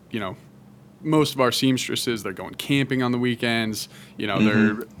here, most of our seamstresses, they're going camping on the weekends. Mm-hmm.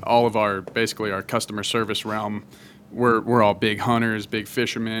 They're all of our customer service realm. We're all big hunters, big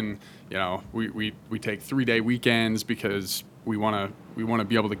fishermen. We take 3-day weekends because we want to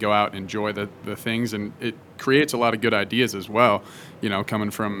be able to go out and enjoy the things, and it creates a lot of good ideas as well,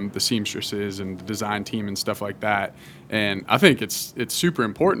 coming from the seamstresses and the design team and stuff like that. And I think it's super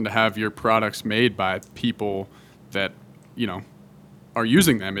important to have your products made by people that are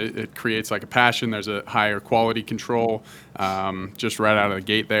using them. It creates like a passion. There's a higher quality control just right out of the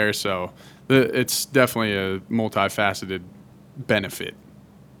gate there. So it's definitely a multifaceted benefit.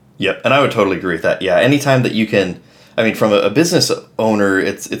 Yep, and I would totally agree with that. Yeah, anytime that you can, from a business owner,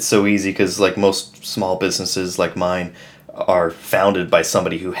 it's so easy because like most small businesses like mine are founded by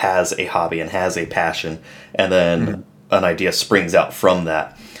somebody who has a hobby and has a passion, and then mm-hmm. an idea springs out from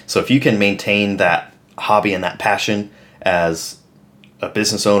that. So if you can maintain that hobby and that passion as a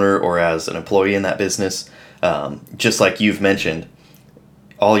business owner or as an employee in that business, just like you've mentioned,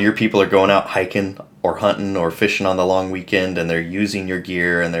 all your people are going out hiking or hunting or fishing on the long weekend, and they're using your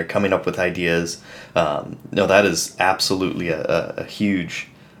gear and they're coming up with ideas. That is absolutely a huge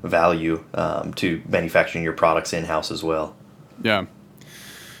value to manufacturing your products in-house as well. Yeah.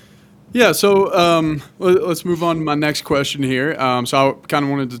 Yeah, so let's move on to my next question here. So I kind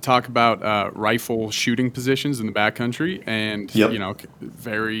of wanted to talk about rifle shooting positions in the backcountry, and yep.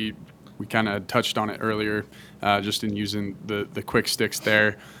 We kind of touched on it earlier, just in using the quick sticks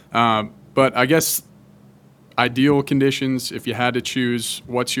there. But I guess ideal conditions, if you had to choose,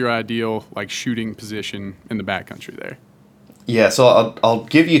 what's your ideal shooting position in the backcountry there? Yeah, so I'll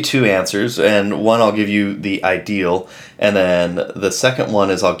give you two answers, and one I'll give you the ideal, and then the second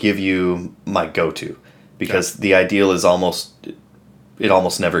one is I'll give you my go-to, because the ideal is almost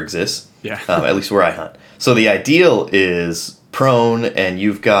never exists. Yeah. At least where I hunt. So the ideal is prone, and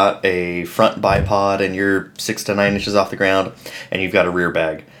you've got a front bipod, and you're 6 to 9 inches off the ground, and you've got a rear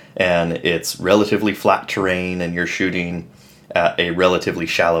bag, and it's relatively flat terrain, and you're shooting at a relatively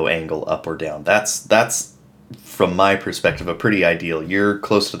shallow angle up or down. That's from my perspective, a pretty ideal. You're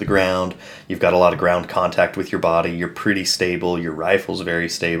close to the ground. You've got a lot of ground contact with your body. You're pretty stable. Your rifle's very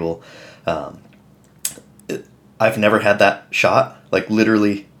stable. I've never had that shot, like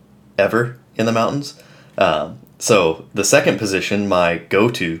literally ever in the mountains. So the second position, my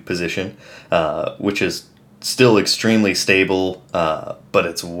go-to position, which is still extremely stable, but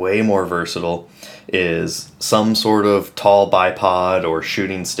it's way more versatile, is some sort of tall bipod or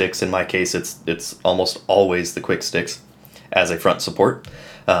shooting sticks. In my case, it's almost always the quick sticks as a front support.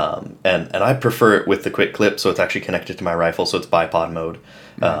 And I prefer it with the quick clip, so it's actually connected to my rifle, so it's bipod mode.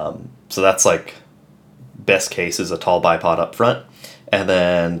 So that's like best case is a tall bipod up front, and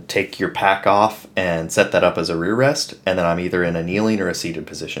then take your pack off and set that up as a rear rest, and then I'm either in a kneeling or a seated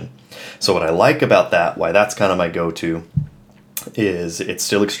position. So what I like about that, why that's kind of my go-to, is it's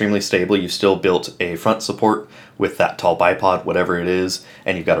still extremely stable. You've still built a front support with that tall bipod, whatever it is,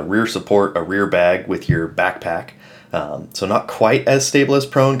 and you've got a rear support, a rear bag with your backpack. So not quite as stable as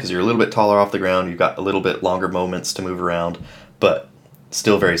prone because you're a little bit taller off the ground. You've got a little bit longer moments to move around, but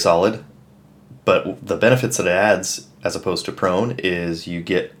still very solid. But the benefits that it adds as opposed to prone is you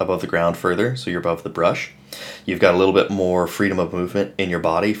get above the ground further, so you're above the brush. You've got a little bit more freedom of movement in your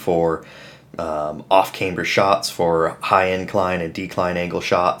body for off-camber shots, for high incline and decline angle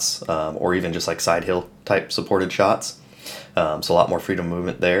shots, or even just like side hill type supported shots. So a lot more freedom of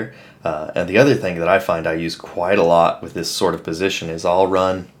movement there. And the other thing that I find I use quite a lot with this sort of position is I'll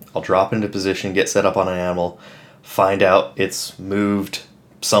drop into position, get set up on an animal, find out it's moved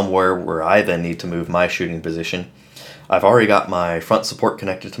somewhere where I then need to move my shooting position. I've already got my front support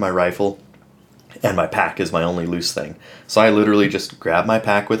connected to my rifle, and my pack is my only loose thing. So I literally just grab my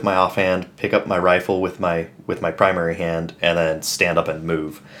pack with my offhand, pick up my rifle with my primary hand, and then stand up and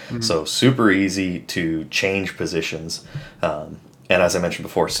move. Mm-hmm. So super easy to change positions. And as I mentioned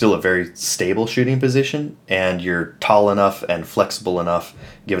before, still a very stable shooting position, and you're tall enough and flexible enough,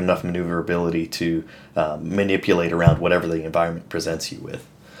 given enough maneuverability to manipulate around whatever the environment presents you with.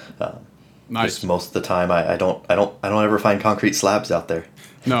 Nice. Most of the time, I don't ever find concrete slabs out there.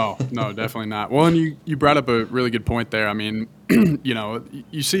 No, definitely not. Well, and you brought up a really good point there. I mean,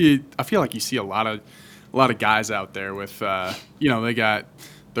 I feel like you see a lot of guys out there with, they got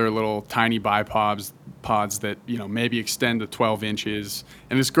their little tiny bipods that, maybe extend to 12 inches.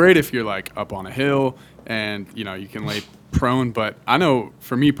 And it's great if you're like up on a hill and, you can lay prone. But I know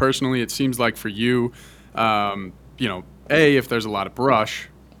for me personally, it seems like for you, if there's a lot of brush,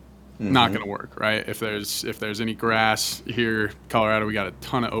 not going to work, right? If there's any grass here, Colorado, we got a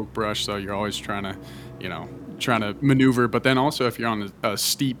ton of oak brush, so you're always trying to maneuver. But then also if you're on a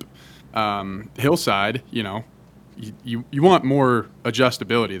steep hillside, you want more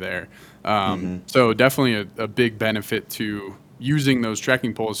adjustability there. So definitely a big benefit to using those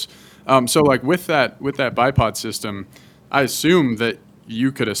trekking poles. So like with that bipod system, I assume that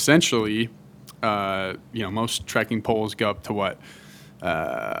you could essentially, most trekking poles go up to what?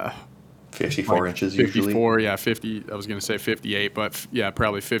 54 inches usually. 54, yeah, 50. I was going to say 58, but yeah,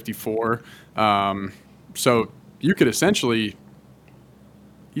 probably 54. So you could essentially,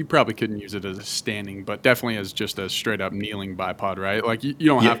 you probably couldn't use it as a standing, but definitely as just a straight up kneeling bipod, right? Like you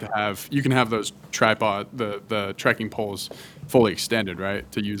don't have to have, you can have those tripod, the trekking poles fully extended, right?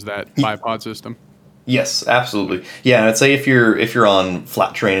 To use that bipod system. Yes, absolutely. Yeah, and I'd say if you're on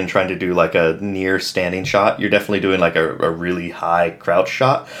flat terrain and trying to do like a near standing shot, you're definitely doing like a really high crouch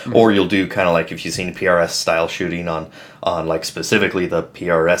shot, or you'll do kind of like if you've seen PRS style shooting on like specifically the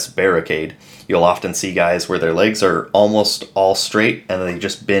PRS barricade, you'll often see guys where their legs are almost all straight and they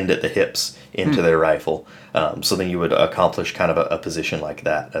just bend at the hips into their rifle. So then you would accomplish kind of a position like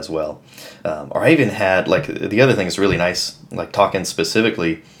that as well. Or I even had, like, the other thing is really nice, like talking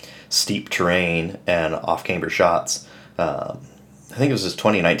specifically steep terrain and off-camber shots. I think it was this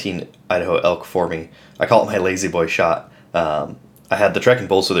 2019 Idaho elk for me. I call it my lazy boy shot. I had the trekking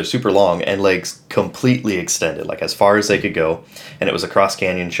poles, so they're super long and legs completely extended, like as far as they could go. And it was a cross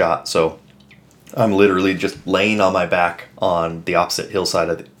canyon shot, so I'm literally just laying on my back on the opposite hillside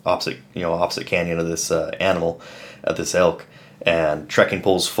of the opposite canyon of this animal, this elk, and trekking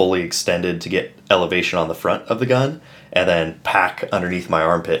poles fully extended to get elevation on the front of the gun, and then pack underneath my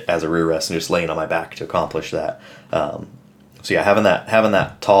armpit as a rear rest and just laying on my back to accomplish that. So yeah, having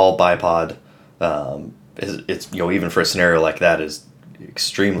that tall bipod, it's even for a scenario like that is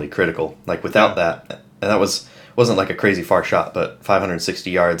extremely critical. Like without that, and that wasn't like a crazy far shot, but 560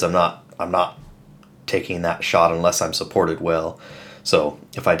 yards, I'm not taking that shot unless I'm supported well. So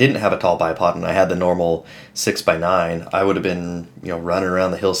if I didn't have a tall bipod and I had the normal 6x9, I would have been, running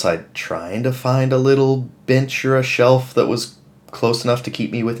around the hillside trying to find a little bench or a shelf that was close enough to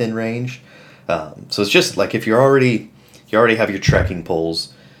keep me within range. So it's just like if you already have your trekking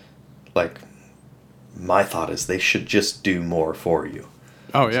poles, like my thought is they should just do more for you.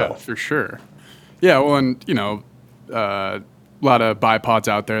 Oh yeah, for sure. Yeah, well, and bipods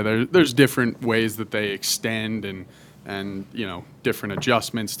out there. There's different ways that they extend and different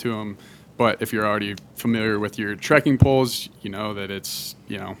adjustments to them. But if you're already familiar with your trekking poles, you know that it's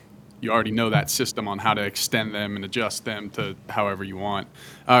you already know that system on how to extend them and adjust them to however you want.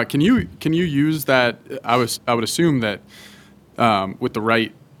 Can you use that? I would assume that with the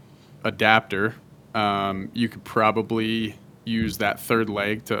right adapter, you could probably use that third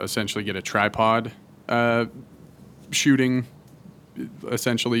leg to essentially get a tripod shooting,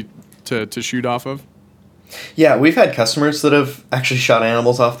 essentially to shoot off of. Yeah, we've had customers that have actually shot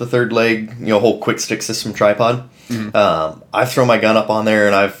animals off the third leg, whole quick stick system tripod. Mm-hmm. I've thrown my gun up on there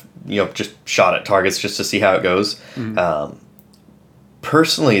and I've just shot at targets just to see how it goes. Mm-hmm.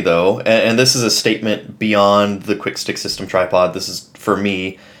 Personally, though, and this is a statement beyond the quick stick system tripod, this is, for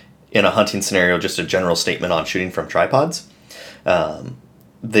me, in a hunting scenario, just a general statement on shooting from tripods.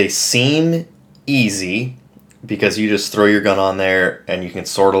 They seem easy because you just throw your gun on there and you can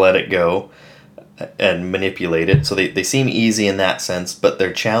sort of let it go and manipulate it. So they seem easy in that sense, but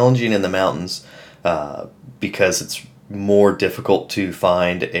they're challenging in the mountains because it's more difficult to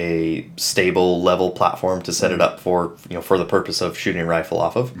find a stable level platform to set it up for the purpose of shooting a rifle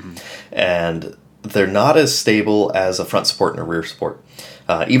off of. Mm-hmm. And they're not as stable as a front support and a rear support.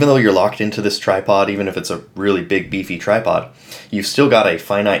 Even though you're locked into this tripod, even if it's a really big beefy tripod, you've still got a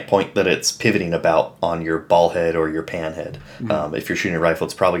finite point that it's pivoting about on your ball head or your pan head. Mm-hmm. If you're shooting a rifle,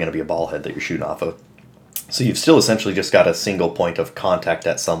 it's probably going to be a ball head that you're shooting off of. So you've still essentially just got a single point of contact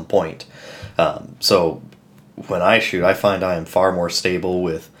at some point. So when I shoot, I find I am far more stable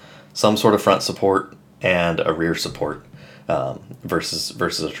with some sort of front support and a rear support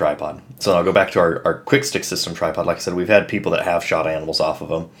versus a tripod. So I'll go back to our quick stick system tripod. Like I said, we've had people that have shot animals off of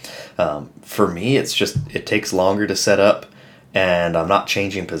them. For me, it takes longer to set up, and I'm not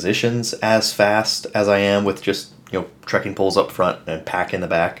changing positions as fast as I am with just trekking poles up front and pack in the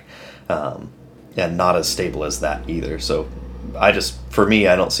back, and not as stable as that either. So for me,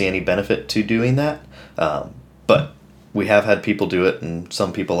 I don't see any benefit to doing that. But we have had people do it, and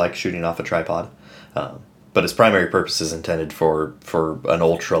some people like shooting off a tripod. But its primary purpose is intended for an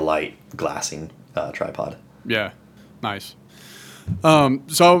ultralight glassing tripod. Yeah, nice. So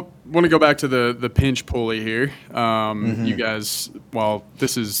I want to go back to the pinch pulley here. Mm-hmm. You guys,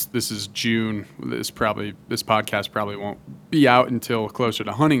 this is June. This podcast probably won't be out until closer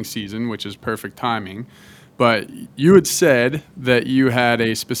to hunting season, which is perfect timing. But you had said that you had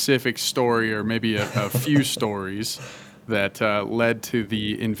a specific story, or maybe a few stories, that led to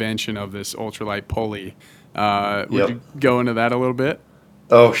the invention of this ultralight pulley. Would you go into that a little bit?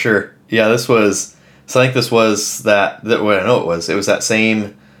 Oh, sure. Yeah, I think this was that what I know it was. It was that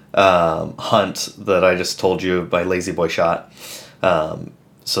same hunt that I just told you my Lazy Boy shot.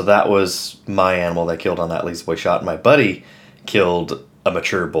 So that was my animal that I killed on that Lazy Boy shot. My buddy killed a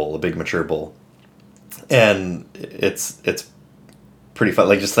big mature bull. And it's pretty fun.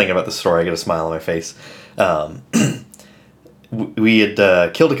 Like, just thinking about the story, I get a smile on my face. We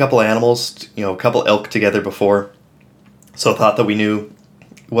had killed a couple animals, a couple elk together before, so thought that we knew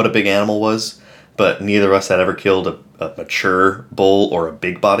what a big animal was, but neither of us had ever killed a mature bull or a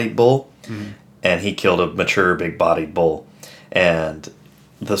big-bodied bull, mm-hmm. and he killed a mature, big-bodied bull. And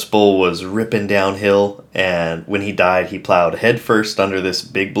this bull was ripping downhill, and when he died, he plowed head first under this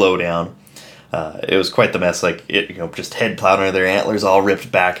big blowdown. It was quite the mess, just head plowed under their antlers all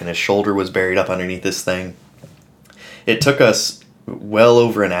ripped back, and his shoulder was buried up underneath this thing. It took us well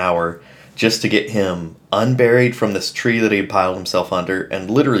over an hour just to get him unburied from this tree that he had piled himself under,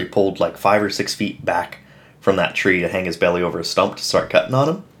 and literally pulled 5 or 6 feet back from that tree to hang his belly over a stump to start cutting on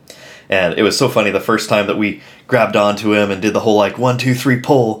him. And it was so funny, the first time that we grabbed onto him and did the whole 1, 2, 3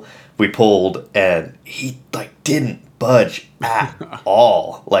 pull, we pulled, and he didn't budge at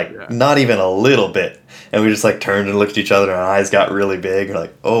all, not even a little bit. And we just turned and looked at each other, and our eyes got really big. We're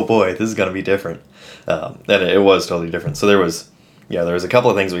like, oh boy, this is gonna be different. And it was totally different. So there was a couple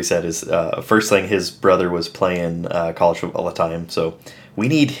of things we said. Is first thing, his brother was playing college football all the time, so we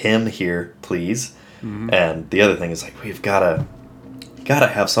need him here, please. Mm-hmm. And the other thing is we've gotta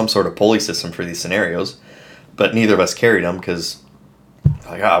have some sort of pulley system for these scenarios, but neither of us carried them because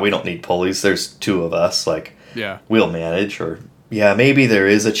we don't need pulleys. There's 2 of us. We'll manage, or maybe there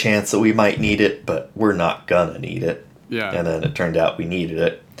is a chance that we might need it, but we're not gonna need it. Yeah. And then it turned out we needed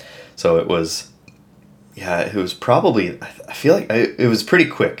it, so it was. Yeah, it was probably, I feel like it was pretty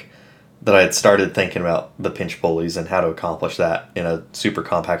quick that I had started thinking about the pinch pulleys and how to accomplish that in a super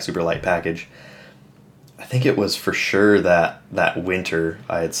compact, super light package. I think it was for sure that winter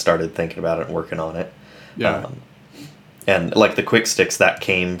I had started thinking about it and working on it. Yeah. And the quick sticks, that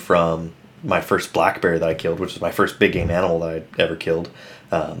came from my first black bear that I killed, which was my first big game animal that I'd ever killed,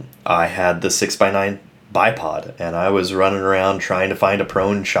 I had the 6x9 bipod, and I was running around trying to find a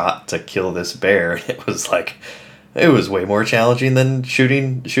prone shot to kill this bear. It was way more challenging than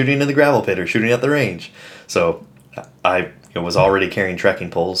shooting in the gravel pit or shooting at the range. So I was already carrying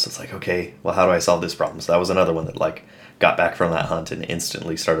trekking poles. It's like, okay, well, how do I solve this problem? So that was another one that like got back from that hunt and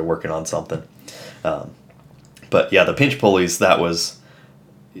instantly started working on something. But yeah, the pinch pulleys, that was,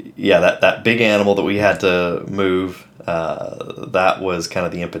 that big animal that we had to move, that was kind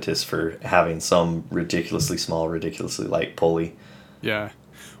of the impetus for having some ridiculously small, ridiculously light pulley. Yeah.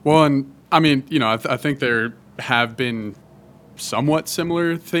 Well, and I mean, I think there have been somewhat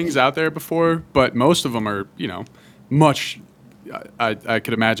similar things out there before, but most of them are, much, I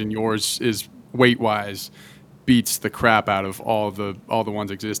could imagine yours is weight-wise beats the crap out of all the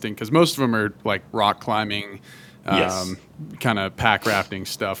ones existing, because most of them are like rock climbing, Yes. kind of pack rafting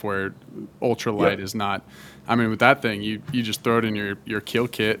stuff where ultralight is not. I mean, with that thing, you just throw it in your kill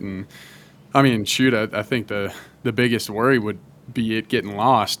kit, and I mean, shoot, I think the biggest worry would be it getting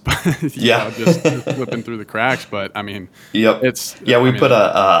lost, just flipping through the cracks. But I mean, we put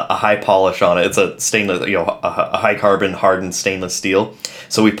a high polish on it. It's a stainless, a high carbon hardened stainless steel.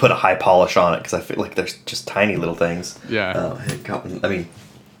 So we put a high polish on it because I feel like there's just tiny little things. Yeah.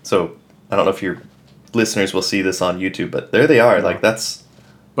 So I don't know if your listeners will see this on YouTube, but there they are. Like that's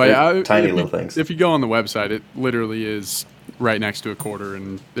tiny little things. If you go on the website, it literally is right next to a quarter,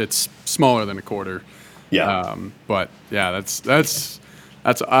 and it's smaller than a quarter. Yeah. But yeah, that's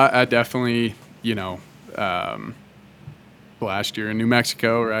I definitely, last year in New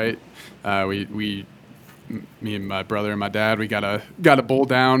Mexico, right? Me and my brother and my dad, we got a bull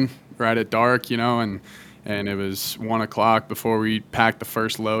down right at dark, and it was 1 o'clock before we packed the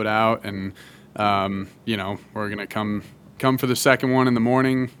first load out, and we're gonna come for the second one in the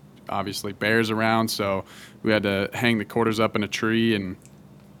morning. Obviously, bears around, so we had to hang the quarters up in a tree, and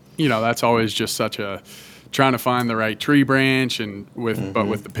that's always just such a trying to find the right tree branch, and but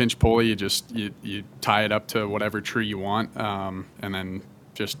with the pinch pulley, you tie it up to whatever tree you want, and then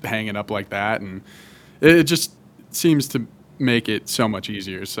just hang it up like that, and it just seems to make it so much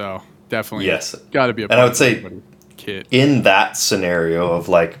easier. So definitely, got to be a part and I would say kit in that scenario of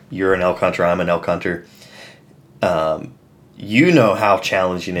like you're an elk hunter, I'm an elk hunter. How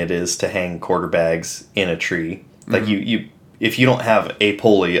challenging it is to hang quarter bags in a tree. Like you if you don't have a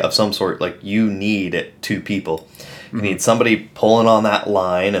pulley of some sort, like you need 2 people. You need somebody pulling on that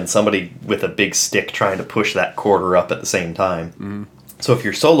line and somebody with a big stick trying to push that quarter up at the same time. So if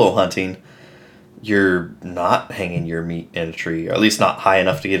you're solo hunting, you're not hanging your meat in a tree, or at least not high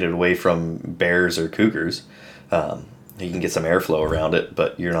enough to get it away from bears or cougars. You can get some airflow around it,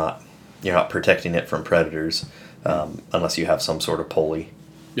 but you're not protecting it from predators unless you have some sort of pulley.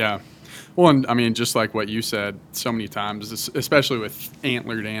 Yeah. Well, and I mean, just like what you said so many times, especially with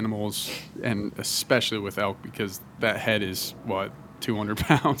antlered animals, and especially with elk, because that head is, 200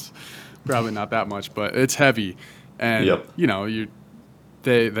 pounds? Probably not that much, but it's heavy. And,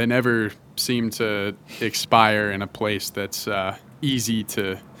 they never seem to expire in a place that's easy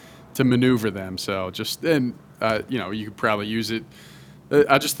to maneuver them. So you could probably use it.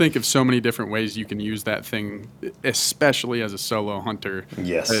 I just think of so many different ways you can use that thing, especially as a solo hunter.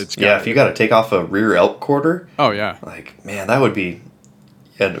 Yes. If you got to take off a rear elk quarter. Oh, yeah. Like, man, that would be...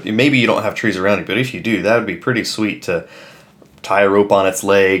 And maybe you don't have trees around you, but if you do, that would be pretty sweet to tie a rope on its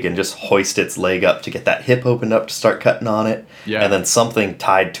leg and just hoist its leg up to get that hip opened up to start cutting on it. Yeah. And then something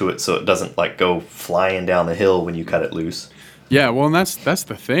tied to it so it doesn't, go flying down the hill when you cut it loose. Yeah, well, and that's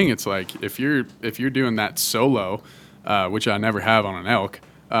the thing. It's like if you're doing that solo... which I never have on an elk,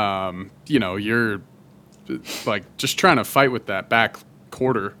 you're like just trying to fight with that back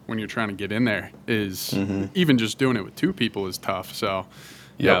quarter when you're trying to get in there is even just doing it with 2 people is tough. So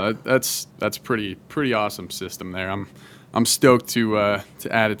that's pretty awesome system there. I'm stoked to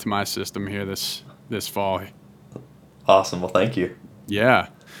add it to my system here this fall. Awesome. Well, thank you. Yeah.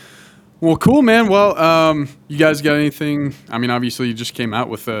 Well, cool, man. Well, you guys got anything? I mean, obviously you just came out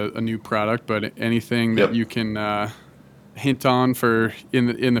with a new product, but anything that you can hint on for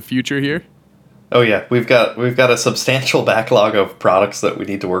in the future here? Oh yeah, we've got a substantial backlog of products that we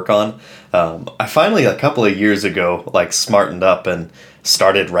need to work on. I finally a couple of years ago smartened up and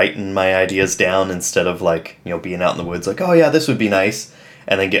started writing my ideas down instead of being out in the woods oh yeah, this would be nice,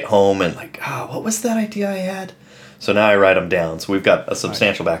 and then get home and what was that idea I had? So now I write them down. So we've got a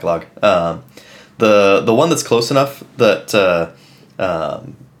substantial backlog. The one that's close enough that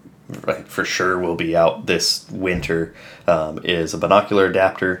for sure will be out this winter is a binocular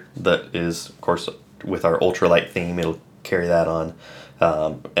adapter that is, of course, with our ultralight theme. It'll carry that on.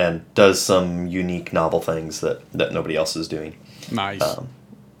 and does some unique, novel things that nobody else is doing. Nice.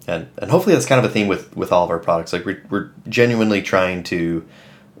 And hopefully that's kind of a theme with all of our products. Like we're genuinely trying to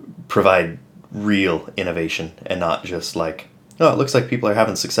provide real innovation and not just like, oh, it looks like people are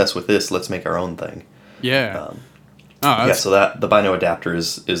having success with this, let's make our own thing. Yeah. So that the Bino adapter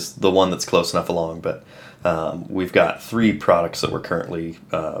is the one that's close enough along, but we've got 3 products that we're currently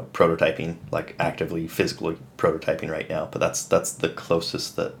prototyping, like actively, physically prototyping right now. But that's the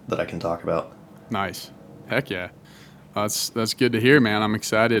closest that I can talk about. Nice. Heck yeah. That's good to hear, man. I'm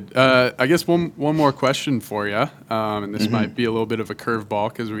excited. I guess one more question for you, and this might be a little bit of a curveball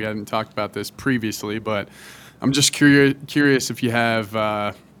because we hadn't talked about this previously, but I'm just curious if you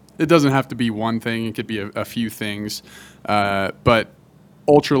have. It doesn't have to be one thing; it could be a few things, but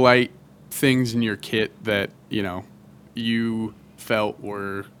ultralight things in your kit that you felt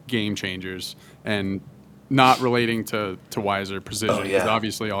were game changers, and not relating to Wiser Precision, because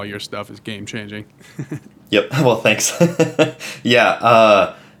obviously all your stuff is game changing. Yep. Well, thanks.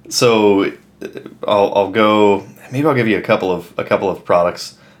 Yeah. So I'll go. Maybe I'll give you a couple of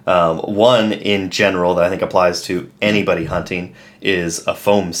products. One in general that I think applies to anybody hunting is a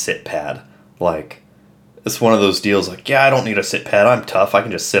foam sit pad. Like, it's one of those deals. Like, yeah, I don't need a sit pad. I'm tough. I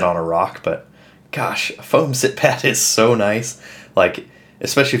can just sit on a rock. But gosh, a foam sit pad is so nice. Like,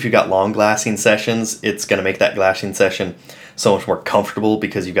 especially if you've got long glassing sessions, it's going to make that glassing session so much more comfortable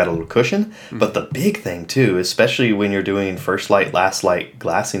because you've got a little cushion. Mm-hmm. But the big thing too, especially when you're doing first light, last light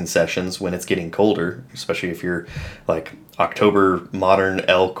glassing sessions when it's getting colder, especially if you're like October modern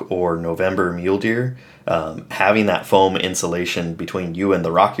elk or November mule deer, having that foam insulation between you and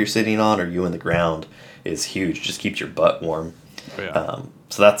the rock you're sitting on or you and the ground is huge. It just keeps your butt warm. Oh, yeah.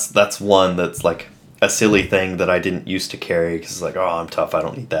 So that's one that's like a silly thing that I didn't used to carry because it's like, oh, I'm tough, I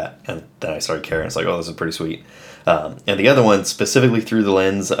don't need that. And then I started carrying. It's like, oh, this is pretty sweet. And the other one, specifically through the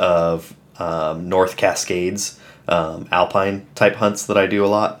lens of North Cascades, alpine type hunts that I do a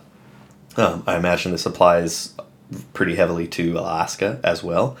lot. I imagine this applies pretty heavily to Alaska as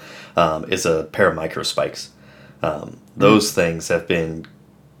well, is a pair of micro spikes. Those things have been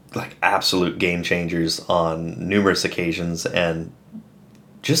like absolute game changers on numerous occasions, and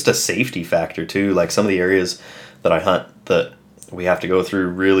just a safety factor too. Like some of the areas that I hunt that we have to go through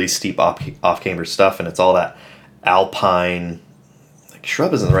really steep off-camber stuff, and it's all that alpine, like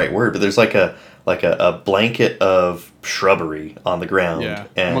shrub isn't the right word, but there's like a blanket of shrubbery on the ground,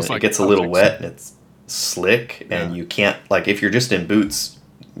 and it gets a little wet and it's slick, and you can't, like, if you're just in boots,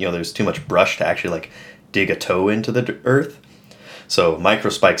 there's too much brush to actually like dig a toe into the earth. So micro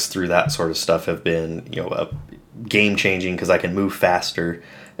spikes through that sort of stuff have been a game changing because I can move faster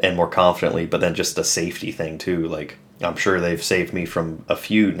and more confidently, but then just a safety thing too. Like, I'm sure they've saved me from a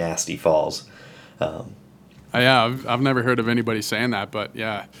few nasty falls. Yeah, I've never heard of anybody saying that, but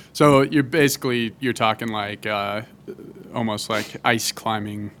yeah. So you're talking like almost like ice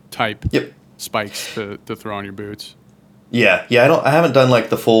climbing type spikes to throw on your boots. Yeah. I haven't done like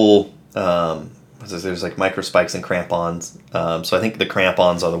the full. There's like micro spikes and crampons. So I think the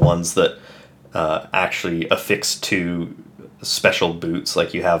crampons are the ones that actually affix to special boots.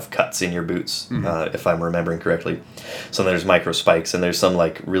 Like you have cuts in your boots, if I'm remembering correctly. So there's micro spikes, and there's some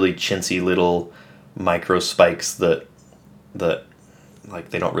like really chintzy little micro spikes that like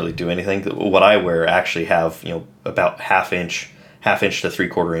they don't really do anything. What I wear actually have about half inch to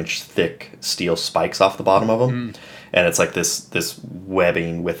 3/4 inch thick steel spikes off the bottom of them, and it's like this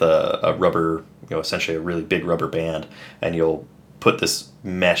webbing with a rubber, essentially a really big rubber band, and you'll put this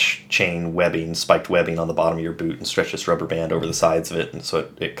mesh chain webbing, spiked webbing on the bottom of your boot and stretch this rubber band over the sides of it, and so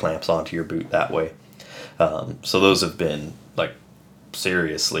it clamps onto your boot that way. So those have been like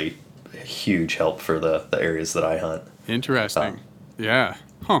seriously huge help for the areas that I hunt. Interesting. Yeah.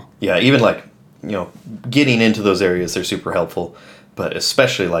 Huh. Yeah, even like, getting into those areas, they're super helpful, but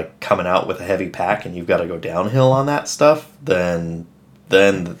especially like coming out with a heavy pack and you've got to go downhill on that stuff, then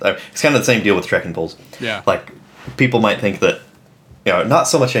it's kind of the same deal with trekking poles. Yeah. Like people might think that, not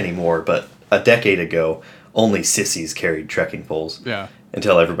so much anymore, but a decade ago, only sissies carried trekking poles. Yeah.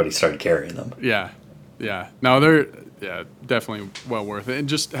 Until everybody started carrying them. Yeah. Yeah. No, they're definitely well worth it. And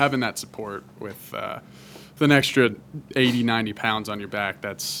just having that support with an extra 80, 90 pounds on your back,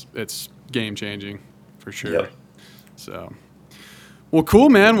 it's game changing for sure. Yep. So, well, cool,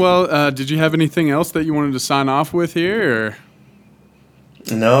 man. Well, did you have anything else that you wanted to sign off with here? Or?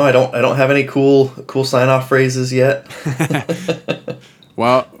 No, I don't have any cool sign off phrases yet.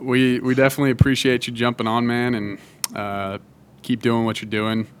 Well, we definitely appreciate you jumping on, man, and keep doing what you're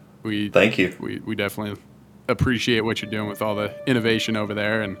doing. Thank you. We definitely appreciate what you're doing with all the innovation over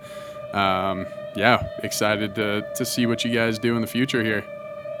there, and yeah, excited to see what you guys do in the future here.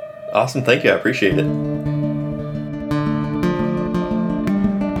 Awesome. Thank you. I appreciate it.